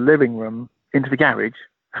from the living room into the garage.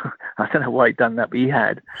 I don't know why he'd done that, but he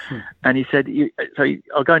had. And he said,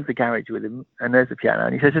 I'll go into the garage with him, and there's the piano.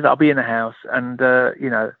 And he said, I'll be in the house. And, I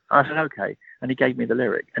said, okay. And he gave me the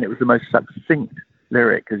lyric, and it was the most succinct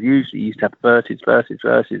lyric, because usually he used to have verses,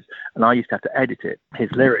 and I used to have to edit it, his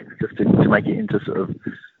lyrics, just to make it into sort of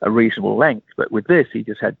a reasonable length. But with this, he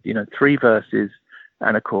just had 3 verses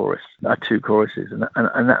and a chorus, 2 choruses, and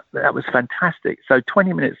that was fantastic. So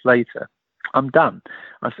 20 minutes later, I'm done.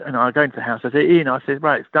 And I go into the house. I said, Ian,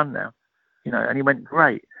 right, it's done now. And he went,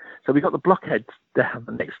 great. So we got the Blockheads down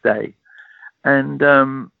the next day, and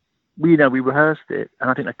we rehearsed it. And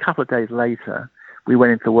I think a couple of days later, we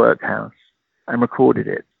went into the workhouse and recorded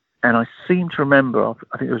it. And I seem to remember,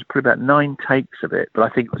 I think it was probably about 9 takes of it, but I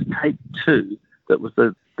think it was take 2 that was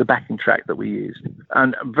the backing track that we used.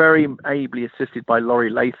 And very ably assisted by Laurie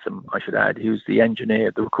Latham, I should add, who's the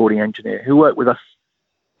engineer, the recording engineer, who worked with us.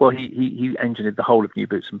 Well, he engineered the whole of New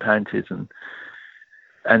Boots and Panties and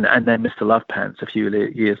then Mr. Love Pants a few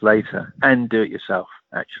years later, and Do It Yourself,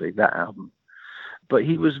 actually, that album. But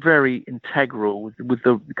he was very integral with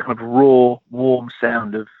the kind of raw, warm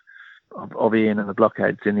sound of Ian and the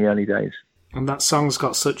Blockheads in the early days. And that song's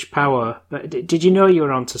got such power. But did you know you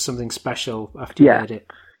were onto something special after you heard it?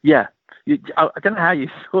 Yeah. I don't know how you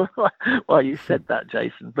thought why you said that,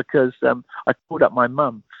 Jason, because I called up my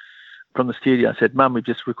mum from the studio. I said, Mum, we've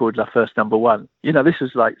just recorded our first number 1. This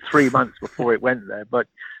was like 3 months before it went there, but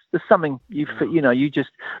there's something the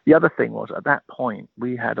other thing was, at that point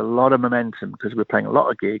we had a lot of momentum because we were playing a lot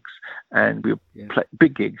of gigs, and we were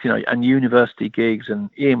big gigs, and university gigs, and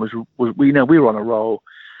Ian was we were on a roll.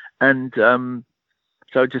 And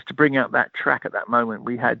so just to bring out that track at that moment,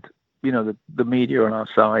 we had the media on our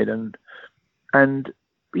side, and when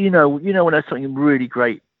there's something really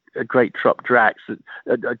great, a great track drops,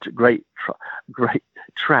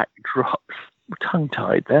 tongue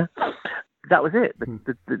tied there. That was it.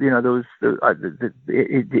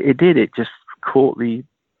 It just caught the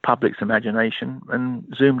public's imagination and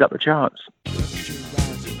zoomed up the charts.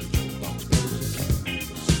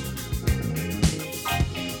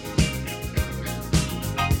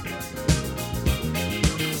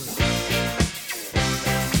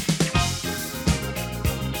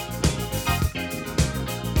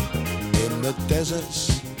 The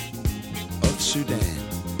deserts of Sudan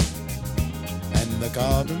and the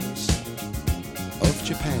gardens of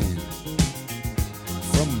Japan,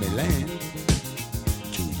 from Milan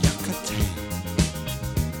to Yucatan,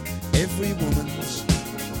 every woman's,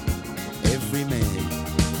 every man.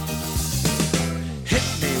 Hit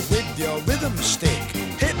me with your rhythm stick,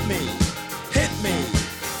 hit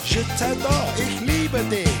shit, ich liebe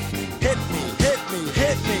dich. Hit me, hit me,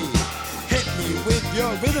 hit me. Hit me with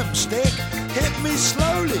your rhythm stick. Hit me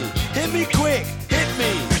slowly, hit me quick. Hit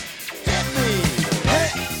me, hit me,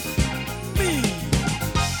 hit me.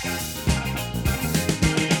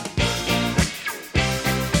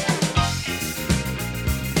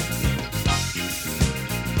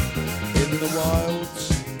 In the wilds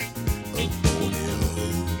of Borneo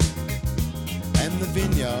and the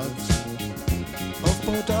vineyards of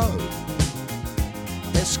Bordeaux,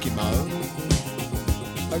 Eskimo,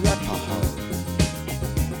 Arapaho,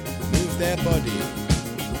 move their body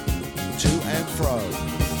to and fro.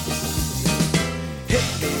 Hit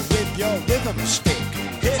me with your rhythm stick.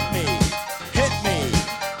 Hit me,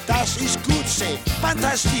 das ist gut, say,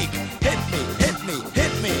 fantastic. Hit me, hit me,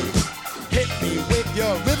 hit me. Hit me with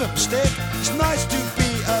your rhythm stick. It's nice to be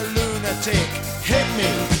a lunatic. Hit me,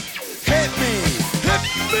 hit me, hit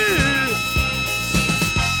me.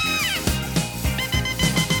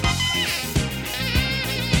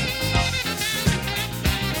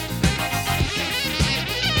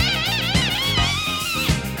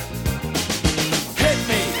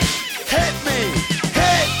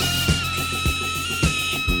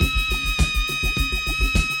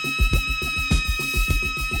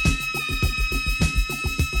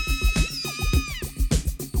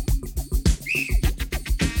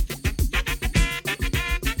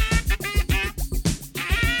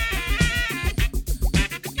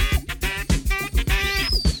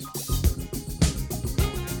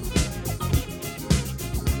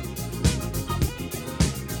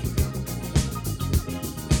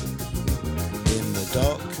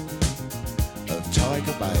 Dock of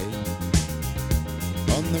Tiger Bay,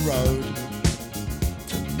 on the road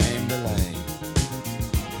to Mandalay,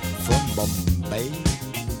 from Bombay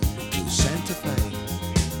to Santa Fe,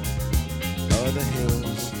 o'er the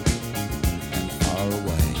hills and far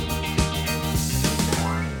away.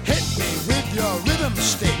 Hit me with your rhythm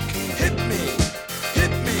stick. Hit me,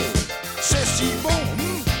 c'est si bon,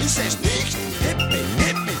 c'est nicht. Hit me,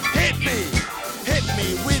 hit me, hit me. Hit me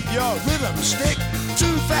with your rhythm stick.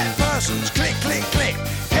 Two fat persons, click, click, click.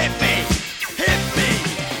 Hit me, hit me,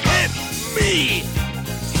 hit me.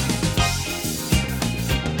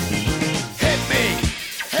 Hit me,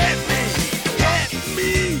 hit me, hit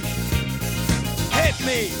me. Hit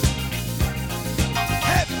me,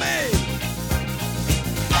 hit me,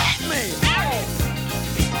 hit me.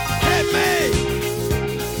 Hit me,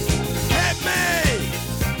 hit me,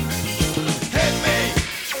 hit me,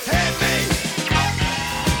 hit me.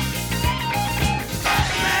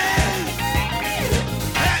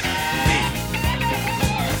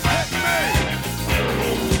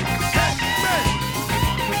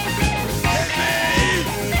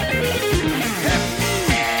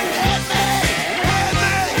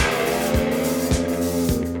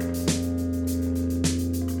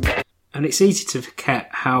 And it's easy to forget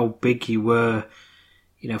how big you were,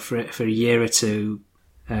 for a year or two,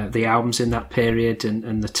 the albums in that period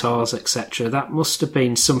and the tours, etc. That must have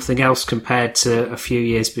been something else compared to a few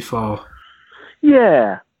years before.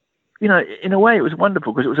 Yeah. In a way it was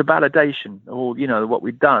wonderful because it was a validation of all, what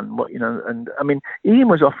we'd done, and I mean, Ian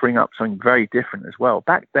was offering up something very different as well.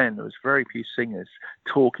 Back then there was very few singers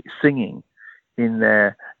singing in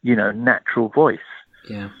their, natural voice.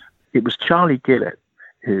 Yeah. It was Charlie Gillett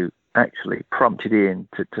who actually prompted Ian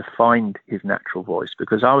to find his natural voice,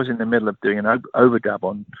 because I was in the middle of doing an overdub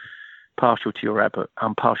on Partial to Your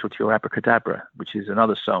Abracadabra, which is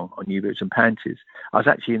another song on New Boots and Panties. I was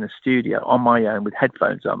actually in the studio on my own with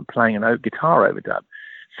headphones on, playing an guitar overdub.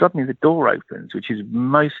 Suddenly the door opens, which is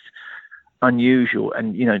most unusual,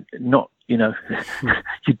 and not you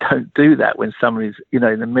don't do that when somebody's in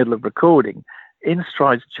the middle of recording. In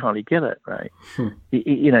strides Charlie Gillett, right?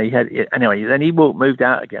 He had anyway. Then he moved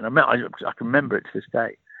out again. I can remember it to this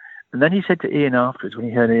day. And then he said to Ian afterwards, when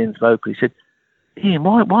he heard Ian's vocal, he said, "Ian,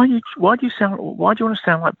 why do you want to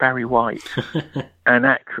sound like Barry White?" And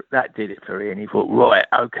that did it for Ian. He thought, right,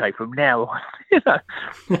 okay, from now on,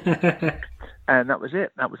 And that was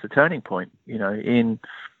it. That was the turning point. Ian,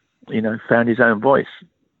 found his own voice.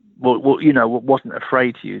 Wasn't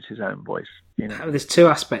afraid to use his own voice. There's two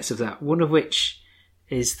aspects of that. One of which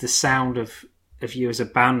is the sound of you as a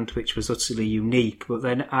band, which was utterly unique, but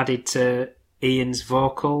then added to Ian's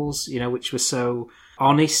vocals, which were so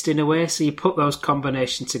honest in a way. So you put those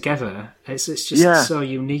combinations together, it's just so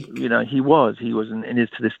unique. He was and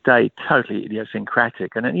is to this day totally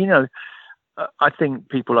idiosyncratic. And then, I think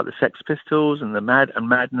people like the Sex Pistols and the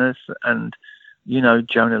Madness and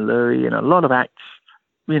Jonah Louie and a lot of acts,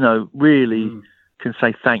 really can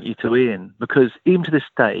say thank you to Ian, because even to this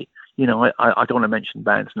day, you know, I don't want to mention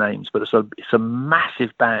bands' names, but it's some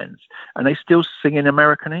massive bands, and they still sing in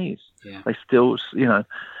Americanese. Yeah. They still, and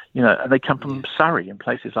they come from Surrey and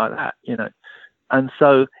places like that, And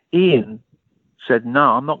so Ian said,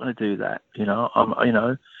 "No, I'm not going to do that.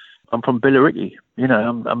 I'm from Billericay.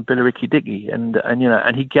 I'm Billericay Dicky,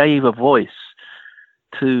 and he gave a voice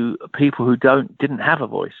to people who didn't have a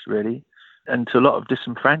voice really, and to a lot of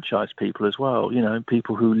disenfranchised people as well.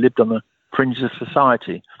 People who lived on the fringes of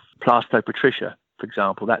society. Plasto Patricia, for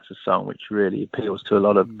example, that's a song which really appeals to a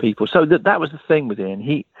lot of people. So that was the thing with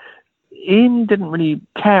Ian. Ian didn't really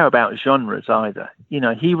care about genres either.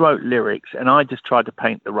 He wrote lyrics, and I just tried to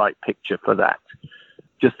paint the right picture for that,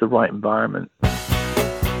 just the right environment.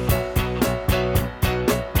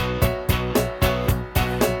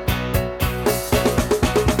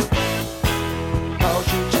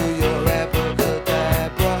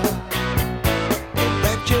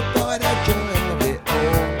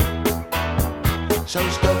 So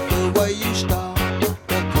stop the way you start,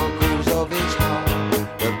 the cockles of his heart,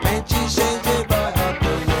 the panty sends it right up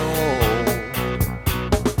the wall.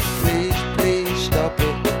 Please stop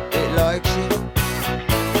it, it likes it,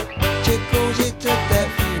 tickles it to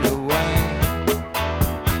death in a way.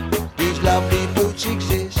 These lovely boots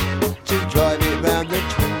exist to drive it round the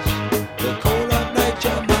twist, the call of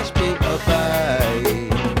nature must be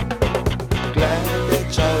obeyed. Glad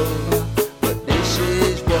it's over, but this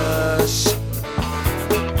is worse.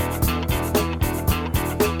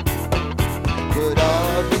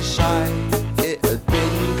 It had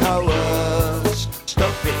been coerced.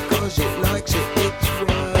 Stop it, cause it likes it, it's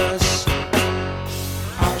worse.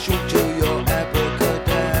 Partial to your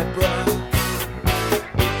abracadabra,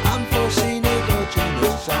 unforeseen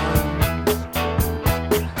erogenous zone.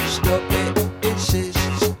 Stop it,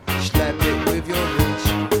 insists, slap it with your wrist.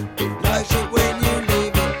 It likes it when you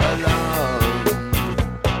leave it alone.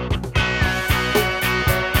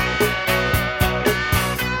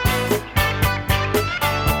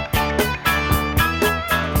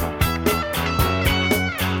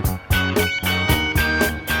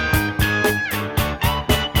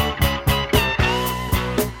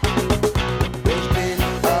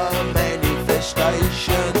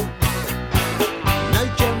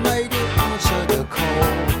 Nature made it answer the call.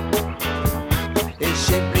 It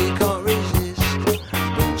simply can't resist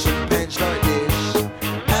boots and pants like this.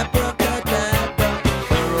 Abracadabra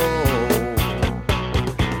for all.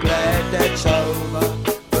 Glad that's over,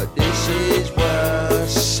 but this is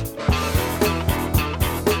worse.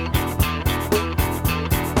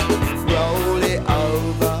 Roll it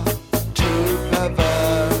over, too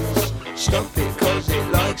perverse. Stop it, cause it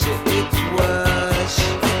likes it, it's worse.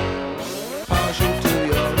 Partial to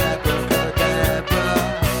your abracadabra,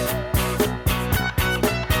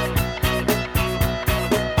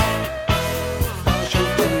 partial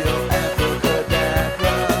to your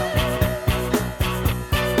abracadabra,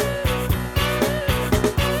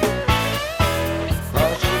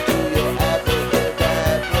 partial to your abracadabra, partial to your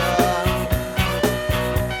abracadabra.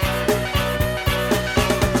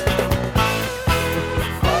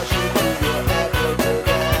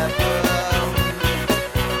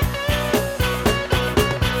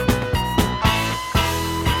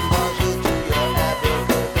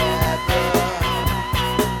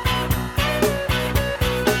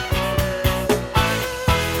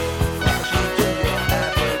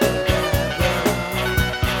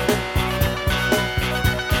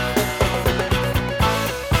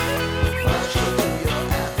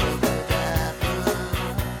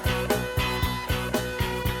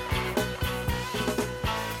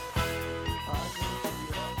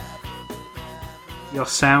 Your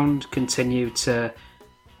sound continued to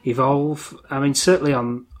evolve. I mean, certainly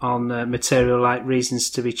on material like Reasons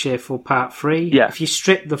to Be Cheerful Part 3, Yeah. if you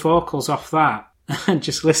strip the vocals off that and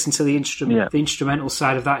just listen to the instrumental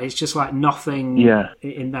side of that, it's just like nothing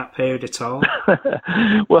in that period at all.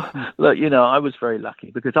 Well, look, I was very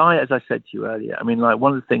lucky because as I said to you earlier, I mean, like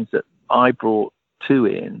one of the things that I brought to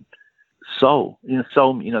Ian, soul,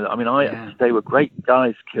 they were great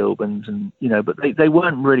guys, Kilburns, and, but they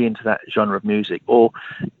weren't really into that genre of music, or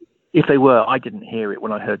if they were, I didn't hear it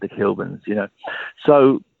when I heard the Kilburns,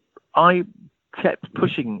 So I kept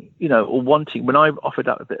pushing, or wanting, when I offered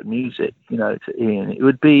up a bit of music, to Ian, it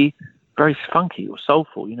would be very funky or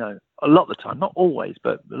soulful, a lot of the time, not always,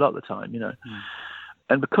 but a lot of the time,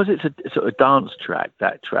 And because it's a sort of dance track,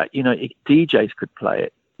 that track, DJs could play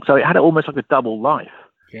it. So it had almost like a double life.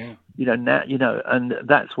 Yeah. And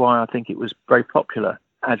that's why I think it was very popular,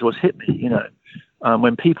 as was hippie,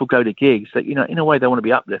 when people go to gigs that, in a way they want to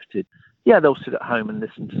be uplifted. Yeah, they'll sit at home and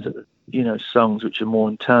listen to sort of, songs which are more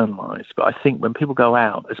internalized. But I think when people go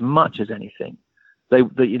out, as much as anything, they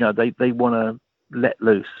want to let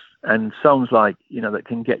loose. And songs like, that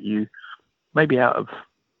can get you maybe out of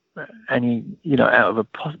a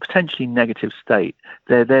potentially negative state,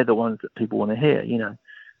 they're the ones that people want to hear,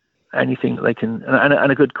 anything that they can,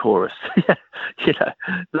 and a good chorus,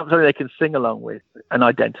 something they can sing along with and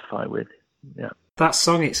identify with. Yeah. That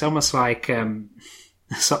song, it's almost like a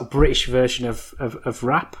sort of British version of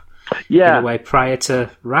rap. Yeah. In a way, prior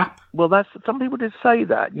to rap. Well, some people did say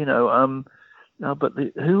that, but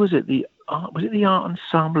who was it? Was it the Art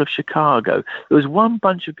Ensemble of Chicago? There was one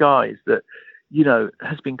bunch of guys that,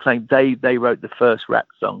 has been claimed they wrote the first rap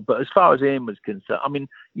song. But as far as Ian was concerned, I mean,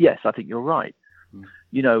 yes, I think you're right.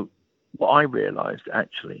 What I realised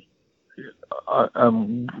actually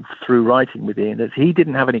through writing with Ian is he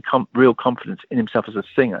didn't have any real confidence in himself as a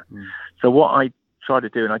singer. So what I tried to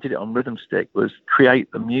do, and I did it on Rhythm Stick, was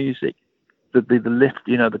create the music, the lift,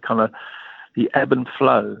 the kind of the ebb and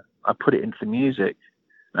flow. I put it into the music,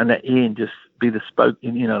 and let Ian just be the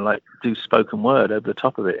do spoken word over the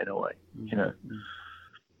top of it in a way,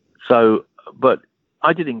 So, but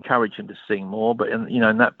I did encourage him to sing more, but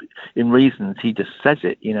in Reasons he just says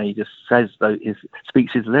it, he just says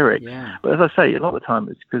speaks his lyrics. Yeah. But as I say, a lot of the time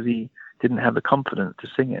it's because he didn't have the confidence to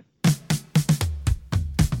sing it.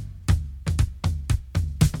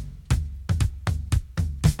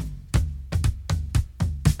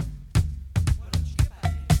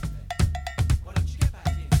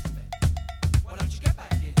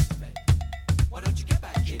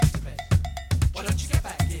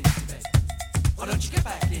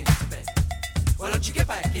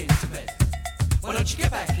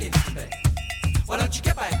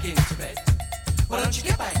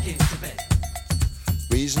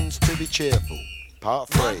 Reasons to be cheerful, part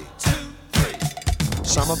 3. 1, 2, 3.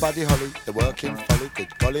 Summer Buddy Holly, the working folly, good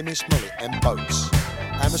golly Miss Molly, and boats.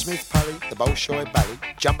 Hammersmith Pally, the Bolshoi Bally,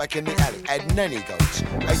 jump back in the alley, add nanny goats.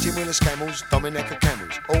 18-wheelers camels, Dominica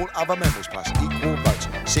camels, all other mammals plus equal votes.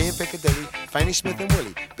 Seeing Piccadilly, Fanny Smith and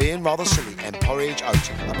Willie, being rather silly, and porridge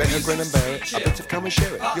oats. I better grin and bear it, I better come and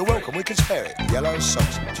share it. You're welcome, we can spare it. Yellow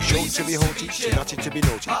socks, too short to be haughty, too nutty to be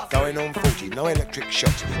naughty. Going on 40, no electric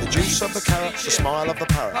shocks. The juice of the carrot, the smile of the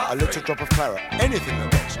parrot, a little drop of claret, anything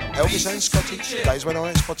that rocks. Elvis and Scotty, days when I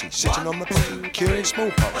ain't spotty, sitting on the potty, curing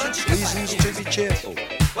smallpox. Reasons to be cheerful,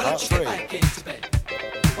 part 3.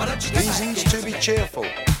 Reasons to be cheerful,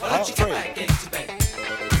 part 3.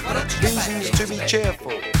 Reasons to be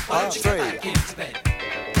cheerful, part 3.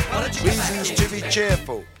 Reasons to be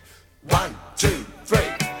cheerful, 1, 2, 3.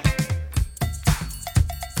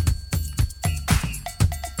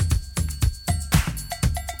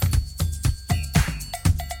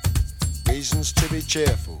 Reasons to be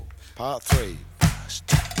cheerful, part 3.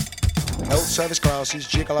 Health service glasses,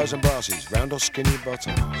 gigolos and brasses, round or skinny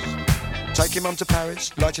bottoms. Taking mum to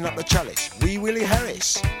Paris, lighting up the chalice, Wee Willie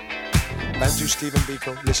Harris. Bantu Stephen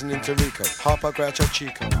Biko, listening to Rico, Harpo Groucho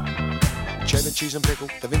Chico. Cheddar cheese and pickle,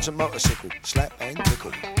 the Vincent motorcycle, slap and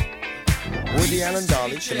tickle. Woody Allen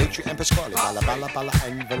Darley, Dimitri and Pasquale, Balla Balla Balla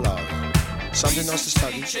and Valari. Something nice to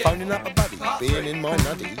study, phoning up a buddy, being in my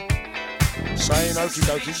nuddy. Saying okie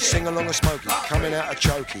dokie, sing along a smoky, coming out a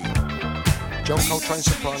chokey. John Coltrane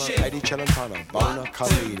soprano, Eddie Celentano, Bona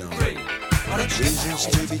Carlino. Reasons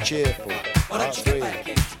to be cheerful, part 3.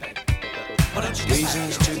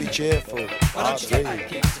 Reasons to be cheerful, part 3.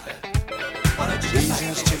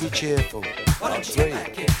 Reasons to be cheerful, part 3.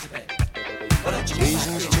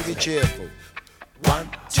 Reasons to be cheerful, 1,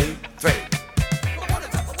 2, 3.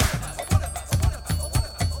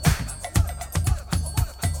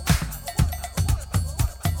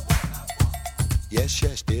 Yes,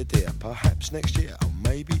 yes, dear, dear, perhaps next year, or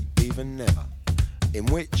maybe even never. In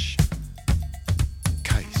which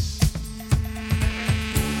case...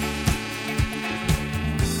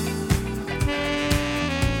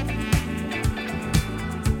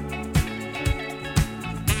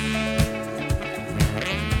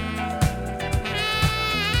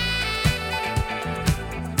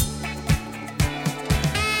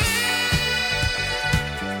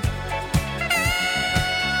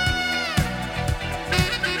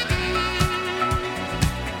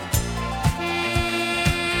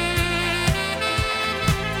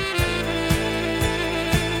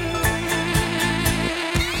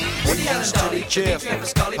 Cheerful,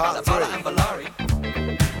 part 3.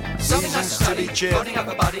 Reasons to be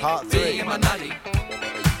cheerful, part 3.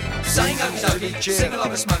 Saying okie dokie, sing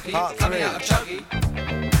along a smoky, coming out of chokey.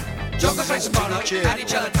 John Coltrane soprano, Eddie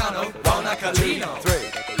Celentano, Bona Carlino. 3.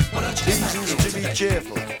 Reasons to be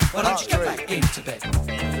cheerful, part 3.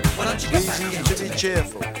 Reasons to be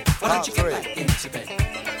cheerful, part 3.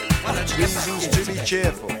 Reasons to be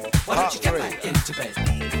cheerful, part 3.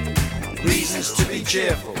 Reasons to be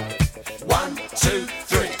cheerful. 1, 2,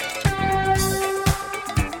 3.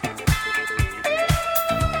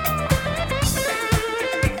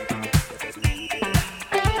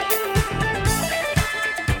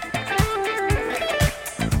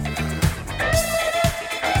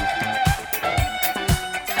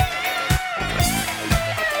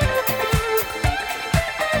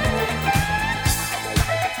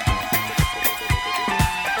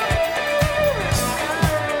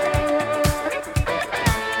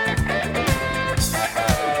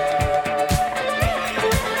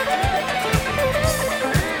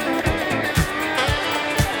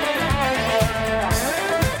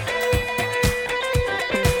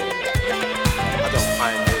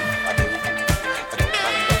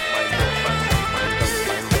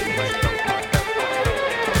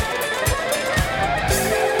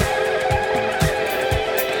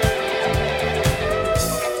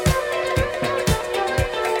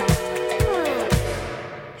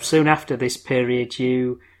 Soon after this period,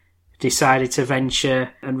 you decided to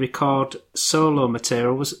venture and record solo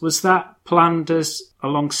material. Was that planned as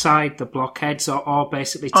alongside the Blockheads, or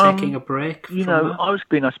basically taking a break? You from know, that? I was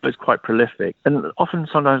being, I suppose, quite prolific, and often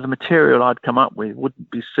sometimes the material I'd come up with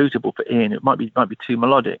wouldn't be suitable for Ian. It might be too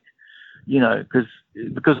melodic, you know,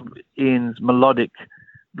 because of Ian's melodic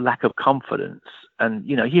lack of confidence, and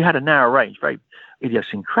you know, he had a narrow range, very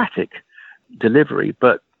idiosyncratic delivery,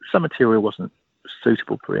 but some material wasn't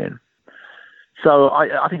suitable for Ian. So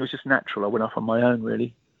I think it was just natural I went off on my own,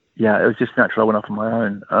 really. Yeah, it was just natural I went off on my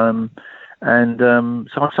own.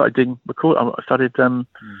 So I started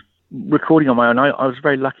recording on my own. I was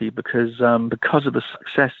very lucky because of the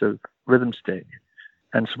success of Rhythm Stick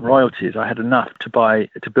and some royalties, I had enough to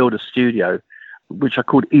build a studio, which I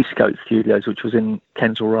called East Coast Studios, which was in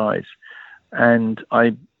Kensal Rise. And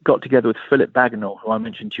I got together with Philip Bagnall, who I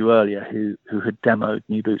mentioned to you earlier, who had demoed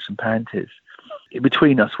New Boots and Panties.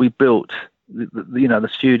 Between us, we built the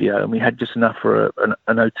studio, and we had just enough for an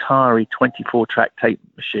Atari 24-track tape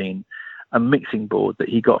machine, a mixing board that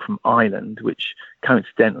he got from Ireland, which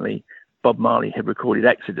coincidentally Bob Marley had recorded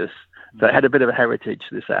Exodus, so it had a bit of a heritage,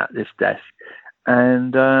 this desk,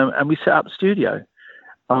 and we set up the studio.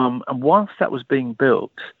 And whilst that was being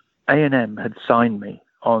built, A&M had signed me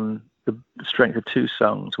on the strength of two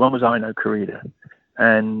songs. One was I Know Corrida,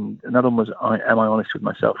 and another one was Am I Honest With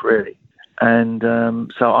Myself, Really? And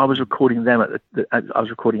so I was recording them I was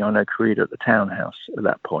recording I Know Corrida at the Townhouse at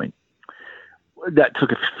that point. That took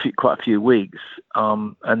quite a few weeks,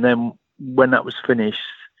 and then when that was finished,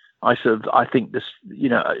 I think this, you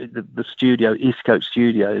know, the studio, East Coast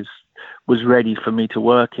Studios, was ready for me to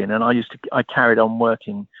work in, and I carried on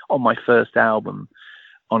working on my first album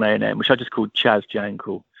on A&M, which I just called Chaz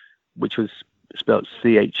Jankel, which was spelled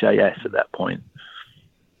C-H-A-S at that point,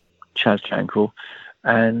 Chaz Jankel.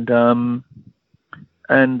 And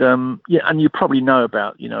you probably know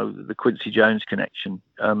about, you know, the Quincy Jones connection.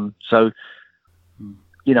 So,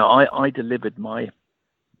 you know, I delivered my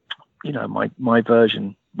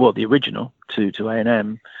version, well, the original to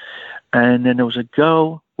A&M, and then there was a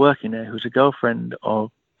girl working there who was a girlfriend of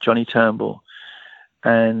Johnny Turnbull,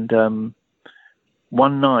 and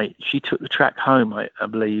one night she took the track home, I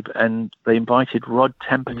believe, and they invited Rod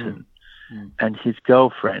Temperton and his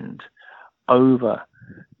girlfriend over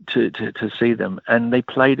to see them, and they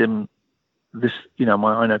played him this, you know,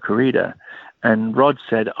 my I Know Corrida, and Rod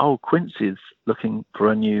said, "Oh, Quincy's looking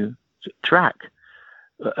for a new track,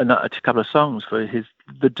 a couple of songs for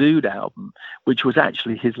the Dude album," which was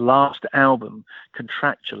actually his last album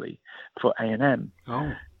contractually for A&M.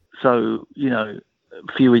 Oh, so you know,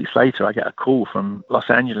 a few weeks later, I get a call from Los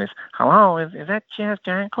Angeles. "Hello, is that Chaz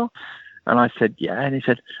Jankel?" And I said, "Yeah." And he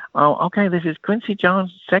said, "Oh, okay, this is Quincy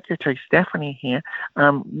Jones' secretary, Stephanie, here.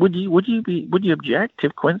 Would you object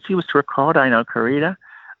if Quincy was to record I Know Corrida?"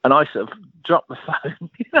 And I sort of dropped the phone.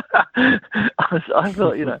 I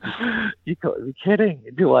thought, you know, you got to be kidding.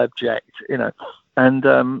 Do I object? You know, and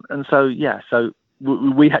so yeah, so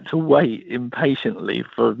we had to wait impatiently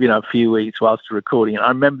for, you know, a few weeks whilst recording. And I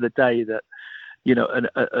remember the day that, you know,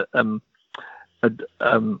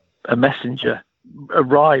 a messenger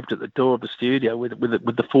arrived at the door of the studio with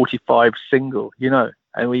the 45 single, you know,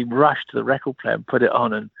 and we rushed to the record player and put it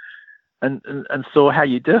on and saw How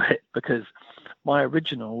You Do It, because my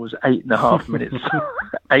original was 8.5 minutes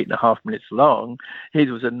 8.5 minutes long. His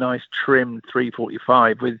was a nice trimmed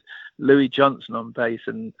 345 with Louis Johnson on bass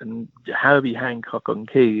and Herbie Hancock on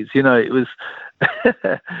keys. You know, it was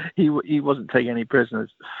he wasn't taking any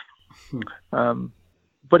prisoners.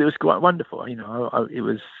 But it was quite wonderful. You know, it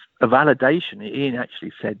was a validation. Ian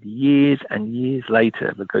actually said years and years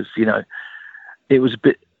later, because, you know, it was a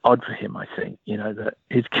bit odd for him, I think, that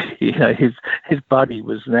his buddy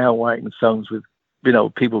was now writing songs with,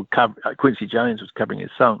 people Quincy Jones was covering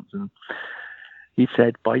his songs. And he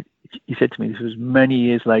said to me, this was many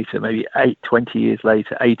years later, maybe 20 years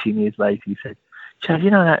later, 18 years later, he said, Chaz,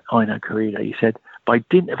 that I Know Corrido? He said, by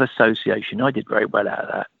dint of association, I did very well out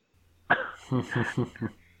of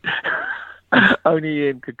that. Only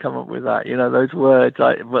Ian could come up with that, those words.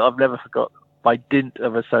 I've never forgotten. By dint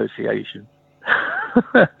of association.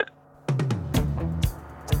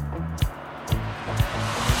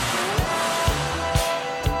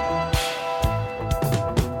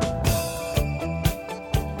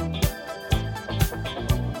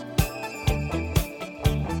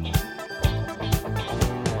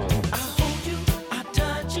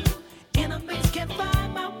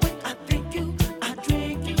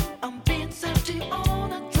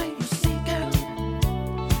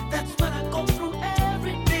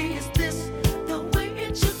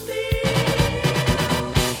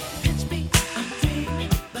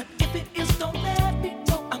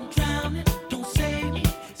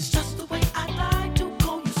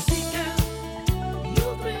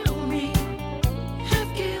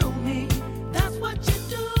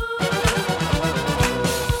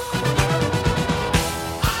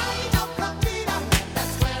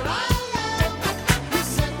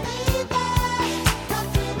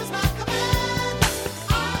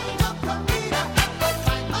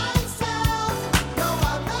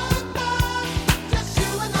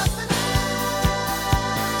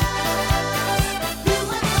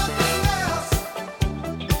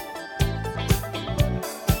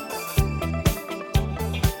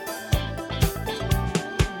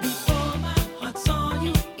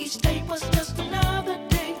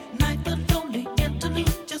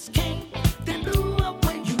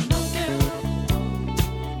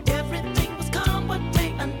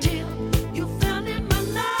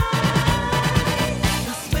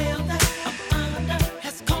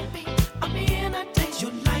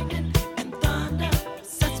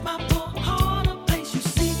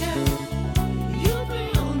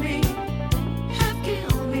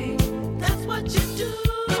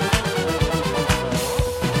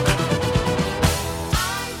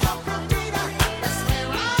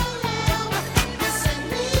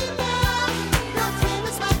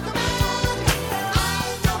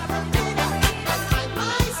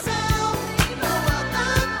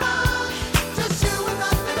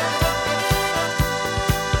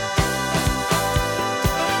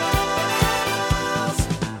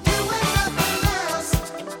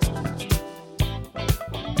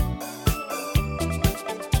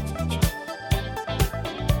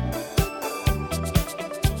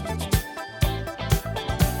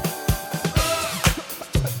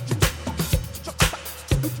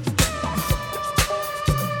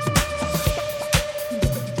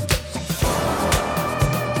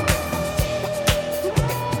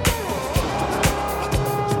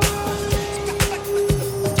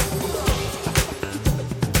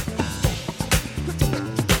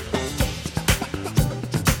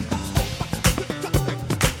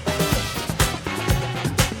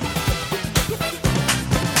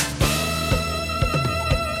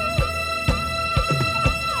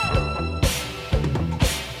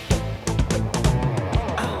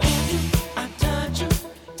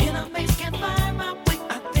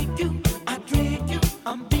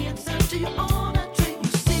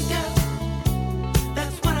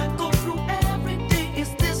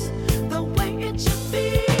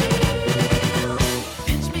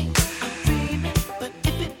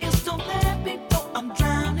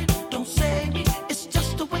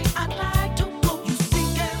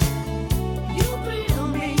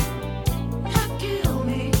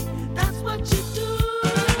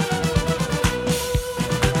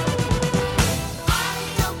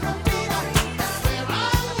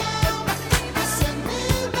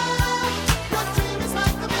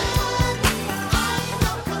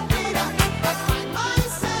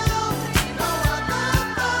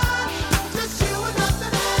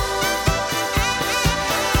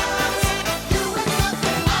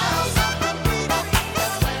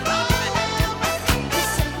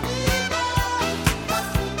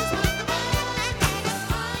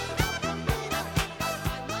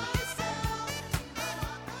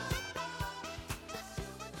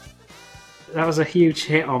 That was a huge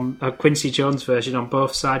hit on a Quincy Jones version on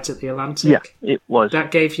both sides of the Atlantic. Yeah, it was.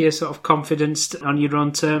 That gave you sort of confidence on your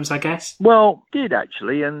own terms, I guess? Well, it did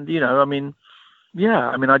actually. And, I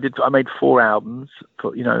made 4 albums,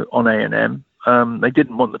 on A&M. They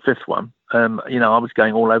didn't want the fifth one. I was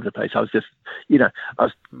going all over the place. I was just, it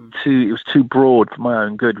was too broad for my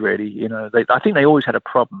own good, really. I think they always had a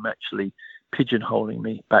problem, actually, pigeonholing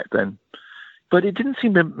me back then. But it didn't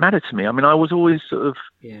seem to matter to me. I mean, I was always sort of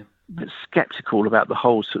a bit skeptical about the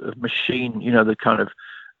whole sort of machine, the kind of,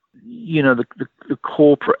 the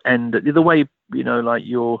corporate end, the way, like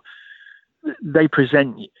they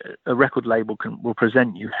present, a record label will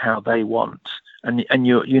present you how they want, and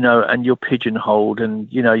you're pigeonholed, and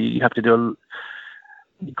you have to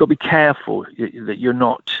you've got to be careful that you're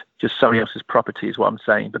not just somebody else's property, is what I'm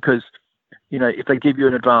saying, because if they give you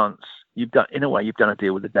an advance, you've done a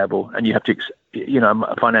deal with the devil, and you have to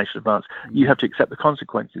a financial advance. You have to accept the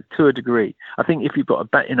consequences to a degree. I think if you've got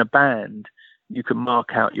in a band, you can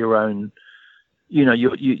mark out your own,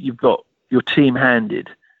 you've got your team handed,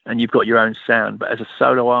 and you've got your own sound. But as a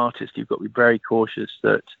solo artist, you've got to be very cautious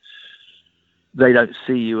that they don't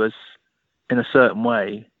see you as in a certain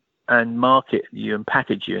way and market you and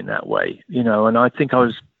package you in that way, and I think I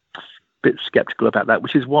was a bit skeptical about that,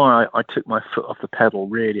 which is why I took my foot off the pedal,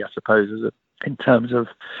 really, I suppose, in terms of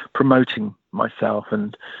promoting myself,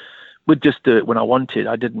 and would just do it when I wanted.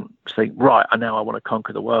 I didn't think, right, now I want to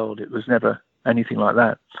conquer the world. It was never anything like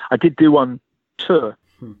that. I did do one tour,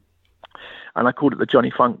 and I called it the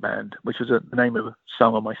Johnny Funk Band, which was the name of a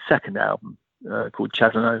song on my second album called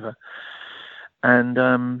Chaz.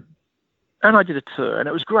 And I did a tour, and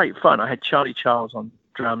it was great fun. I had Charlie Charles on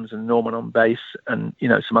drums and Norman on bass, and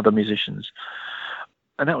some other musicians,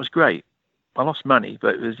 and that was great. I lost money,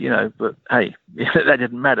 but it was but hey, that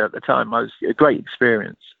didn't matter at the time. It was a great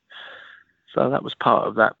experience. So that was part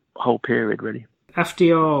of that whole period, really. After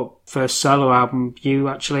your first solo album, you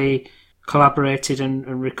actually collaborated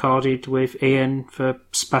and recorded with Ian for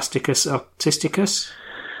Spasticus Autisticus.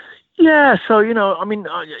 Yeah, so, Ian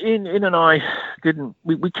and I didn't,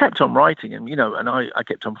 we kept on writing, and, and I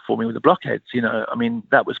kept on performing with the Blockheads,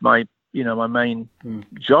 that was my, my main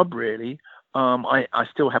job, really. I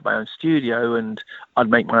still had my own studio, and I'd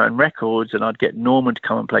make my own records, and I'd get Norman to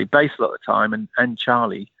come and play bass a lot of the time, and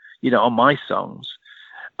Charlie, on my songs.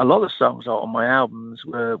 A lot of songs on my albums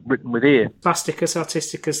were written with Ian. Spasticus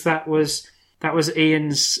Autisticus, that was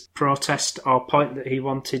Ian's protest or point that he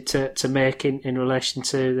wanted to make in relation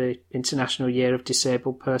to the International Year of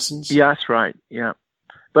Disabled Persons? Yeah, that's right, yeah.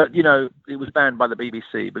 But, it was banned by the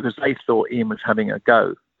BBC because they thought Ian was having a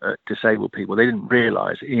go at disabled people. They didn't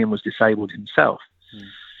realise Ian was disabled himself.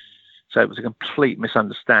 So it was a complete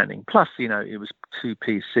misunderstanding. Plus, it was too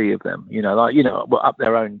PC of them, up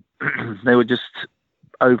their own. They were just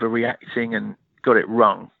overreacting and got it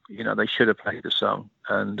wrong. They should have played the song.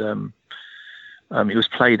 And it was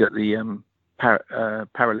played at the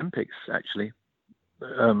Paralympics, actually.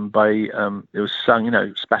 It was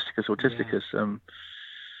sung, Spasticus Autisticus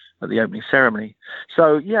at the opening ceremony.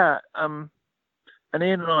 So, yeah, and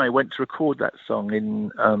Ian and I went to record that song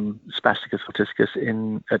in Spasticus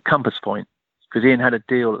Autisticus at Compass Point, because Ian had a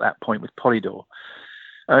deal at that point with Polydor.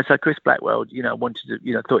 So Chris Blackwell, wanted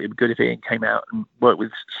to, thought it'd be good if Ian came out and worked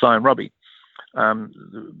with Sly and Robbie,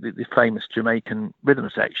 the famous Jamaican rhythm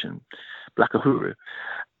section, Black Uhuru.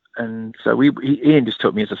 And so Ian just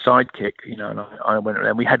took me as a sidekick, and I went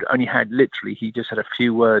around. He just had a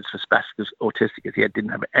few words for Spasticus Autisticus. He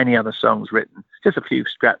didn't have any other songs written, just a few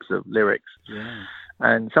scraps of lyrics. Yeah.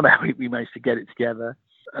 And somehow we managed to get it together.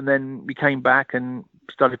 And then we came back and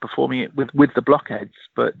started performing it with the Blockheads,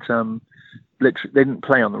 but literally they didn't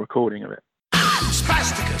play on the recording of it.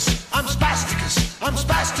 Spasticus, I'm Spasticus, I'm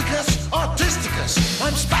Spasticus Autisticus,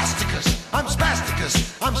 I'm Spasticus, I'm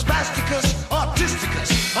Spasticus, I'm Spasticus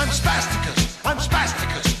Autisticus, I'm Spasticus, I'm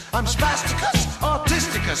Spasticus, I'm Spasticus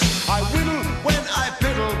Autisticus. I whittle when I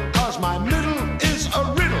piddle, cause my middle is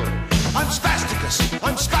a riddle. I'm Spasticus,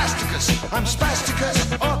 I'm Spasticus, I'm Spasticus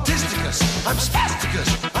Autisticus, I'm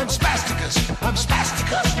Spasticus, I'm Spasticus, I'm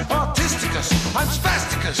Spasticus Autisticus, I'm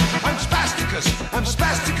Spasticus, I'm Spasticus, I'm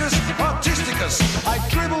Spasticus Autisticus. I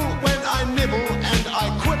dribble when I nibble, and I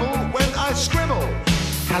quibble when I scribble.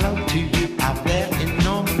 Hello to you out there in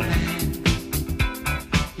Norman land.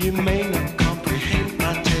 You may not comprehend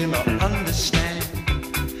my tale or understand.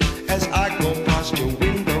 As I go past your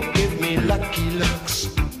window, give me lucky looks.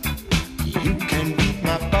 You can read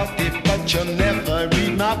my body, but you'll never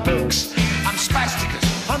read my books. I'm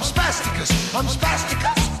Spasticus, I'm Spasticus, I'm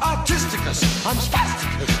Spasticus Autisticus, I'm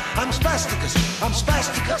Spasticus, I'm Spasticus, I'm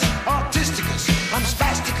Spasticus Autisticus, I'm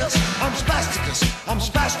Spasticus, I'm Spasticus, I'm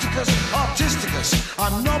Spasticus Autisticus.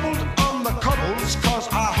 I'm nobbled on the cobbles, cause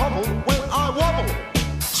I hobble when I wobble.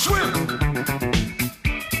 Swim!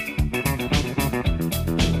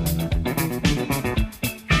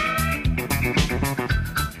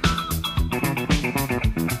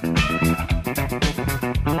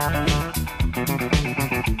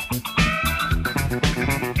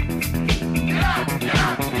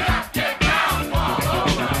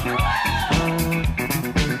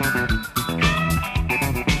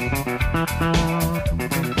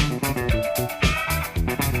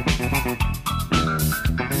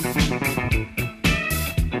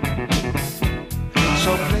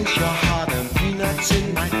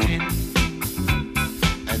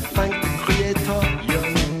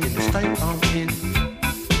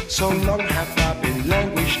 So long have I been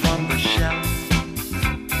languished on the shelf.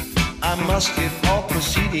 I must give all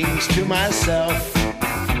proceedings to myself.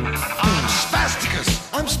 I'm spasticus,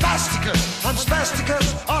 I'm spasticus, I'm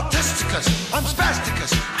spasticus, autisticus, I'm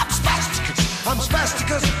spasticus, I'm spasticus, I'm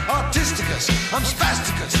spasticus, autisticus, I'm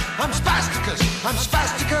spasticus, I'm spasticus, I'm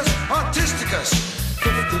spasticus, autisticus.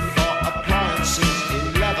 54 appliances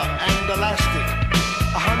in leather and elastic.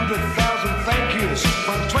 100,000 thank yous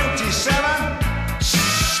from 27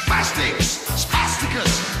 spastics,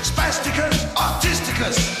 spasticus, spasticus,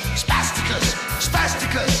 autisticus, spasticus,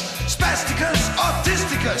 spasticus, spasticus,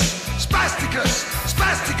 autisticus, spasticus,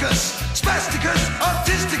 spasticus, spasticus,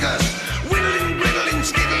 autisticus, whittling, whittling,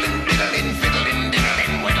 skittling, diddling, fiddling,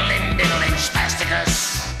 diddling, whittling, diddling,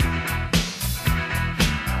 spasticus.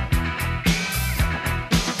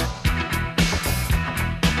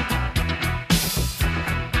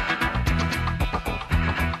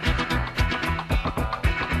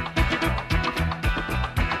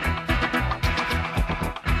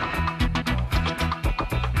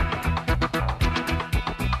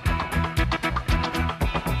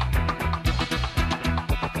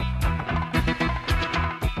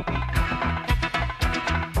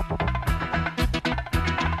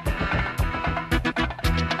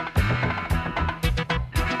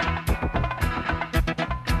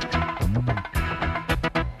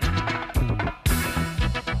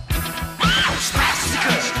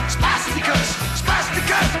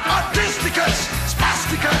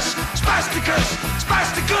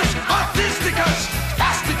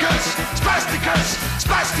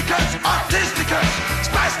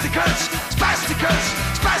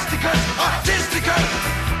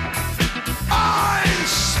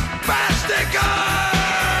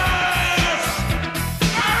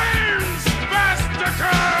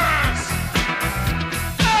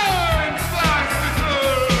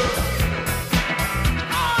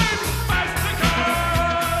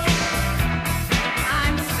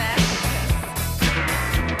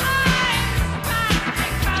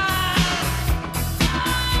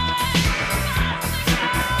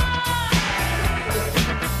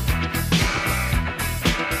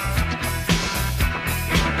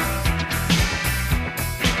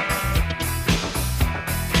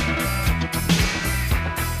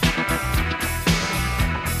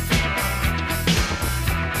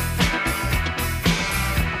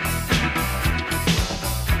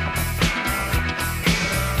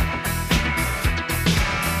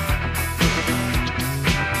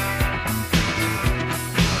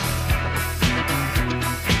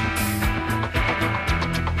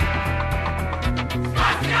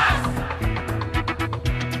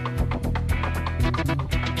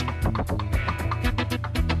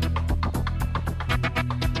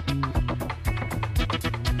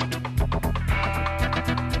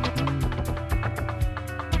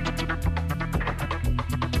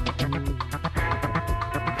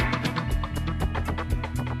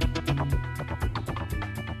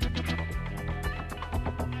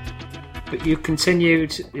 But you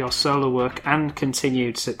continued your solo work and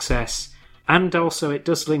continued success. And also it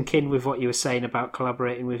does link in with what you were saying about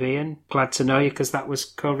collaborating with Ian. Glad to Know You, because that was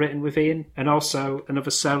co-written with Ian. And also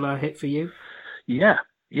another solo hit for you. Yeah,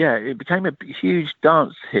 it became a huge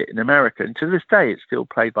dance hit in America. And to this day, it's still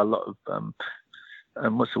played by a lot of,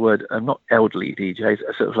 what's the word? Not elderly DJs,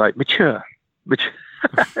 sort of like mature.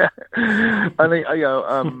 And,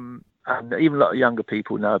 and even a lot of younger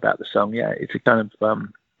people know about the song. Yeah, it's a kind of,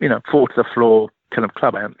 four to the floor kind of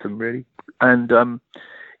club anthem, really. And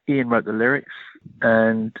Ian wrote the lyrics,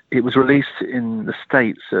 and it was released in the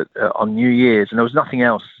States on New Year's, and there was nothing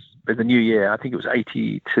else but the New Year. I think it was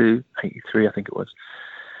 82, 83, I think it was.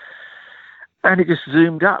 And it just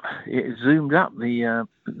zoomed up. It zoomed up the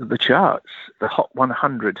charts, the Hot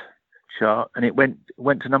 100 chart, and it went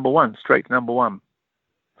to number one, straight to number one.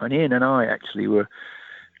 And Ian and I actually were,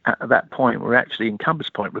 at that point, we're actually in Compass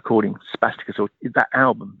Point recording Spasticus, or that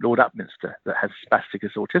album, Lord Upminster, that has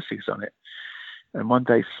Spasticus Autisticus on it. And one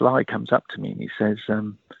day Sly comes up to me and he says,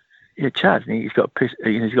 yeah, Chaz, and he's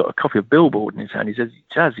got a copy of Billboard in his hand. He says,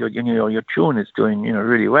 Chaz, your tune is doing,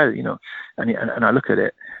 really well, and I look at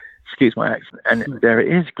it, excuse my accent, and there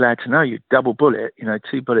it is, Glad to Know You, double bullet,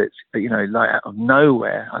 2 bullets, like out of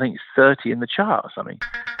nowhere. I think it's 30 in the chart or something.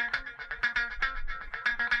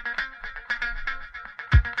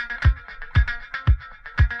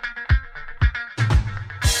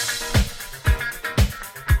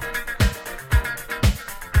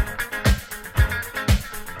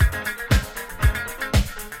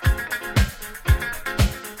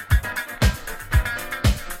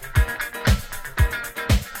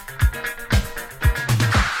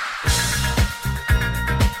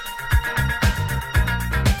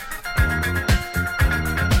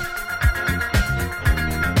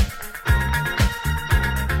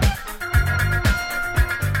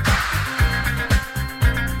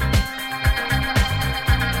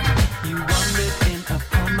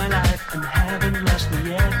 haven't lost me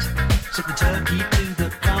yet. Set the turkey to the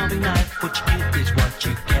carving knife. What you give is what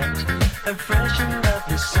you get. A fresh and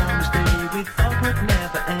lovely summer's day we thought would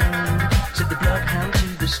never end. Set the bloodhound to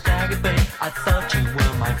the staggered bay. I thought you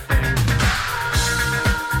were my friend.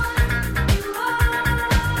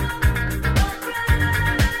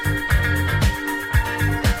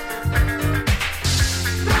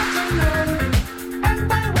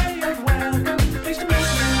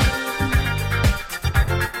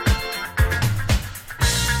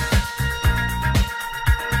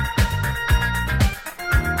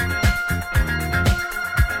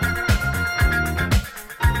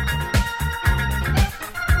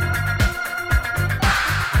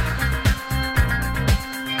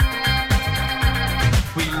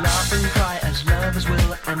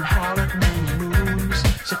 And how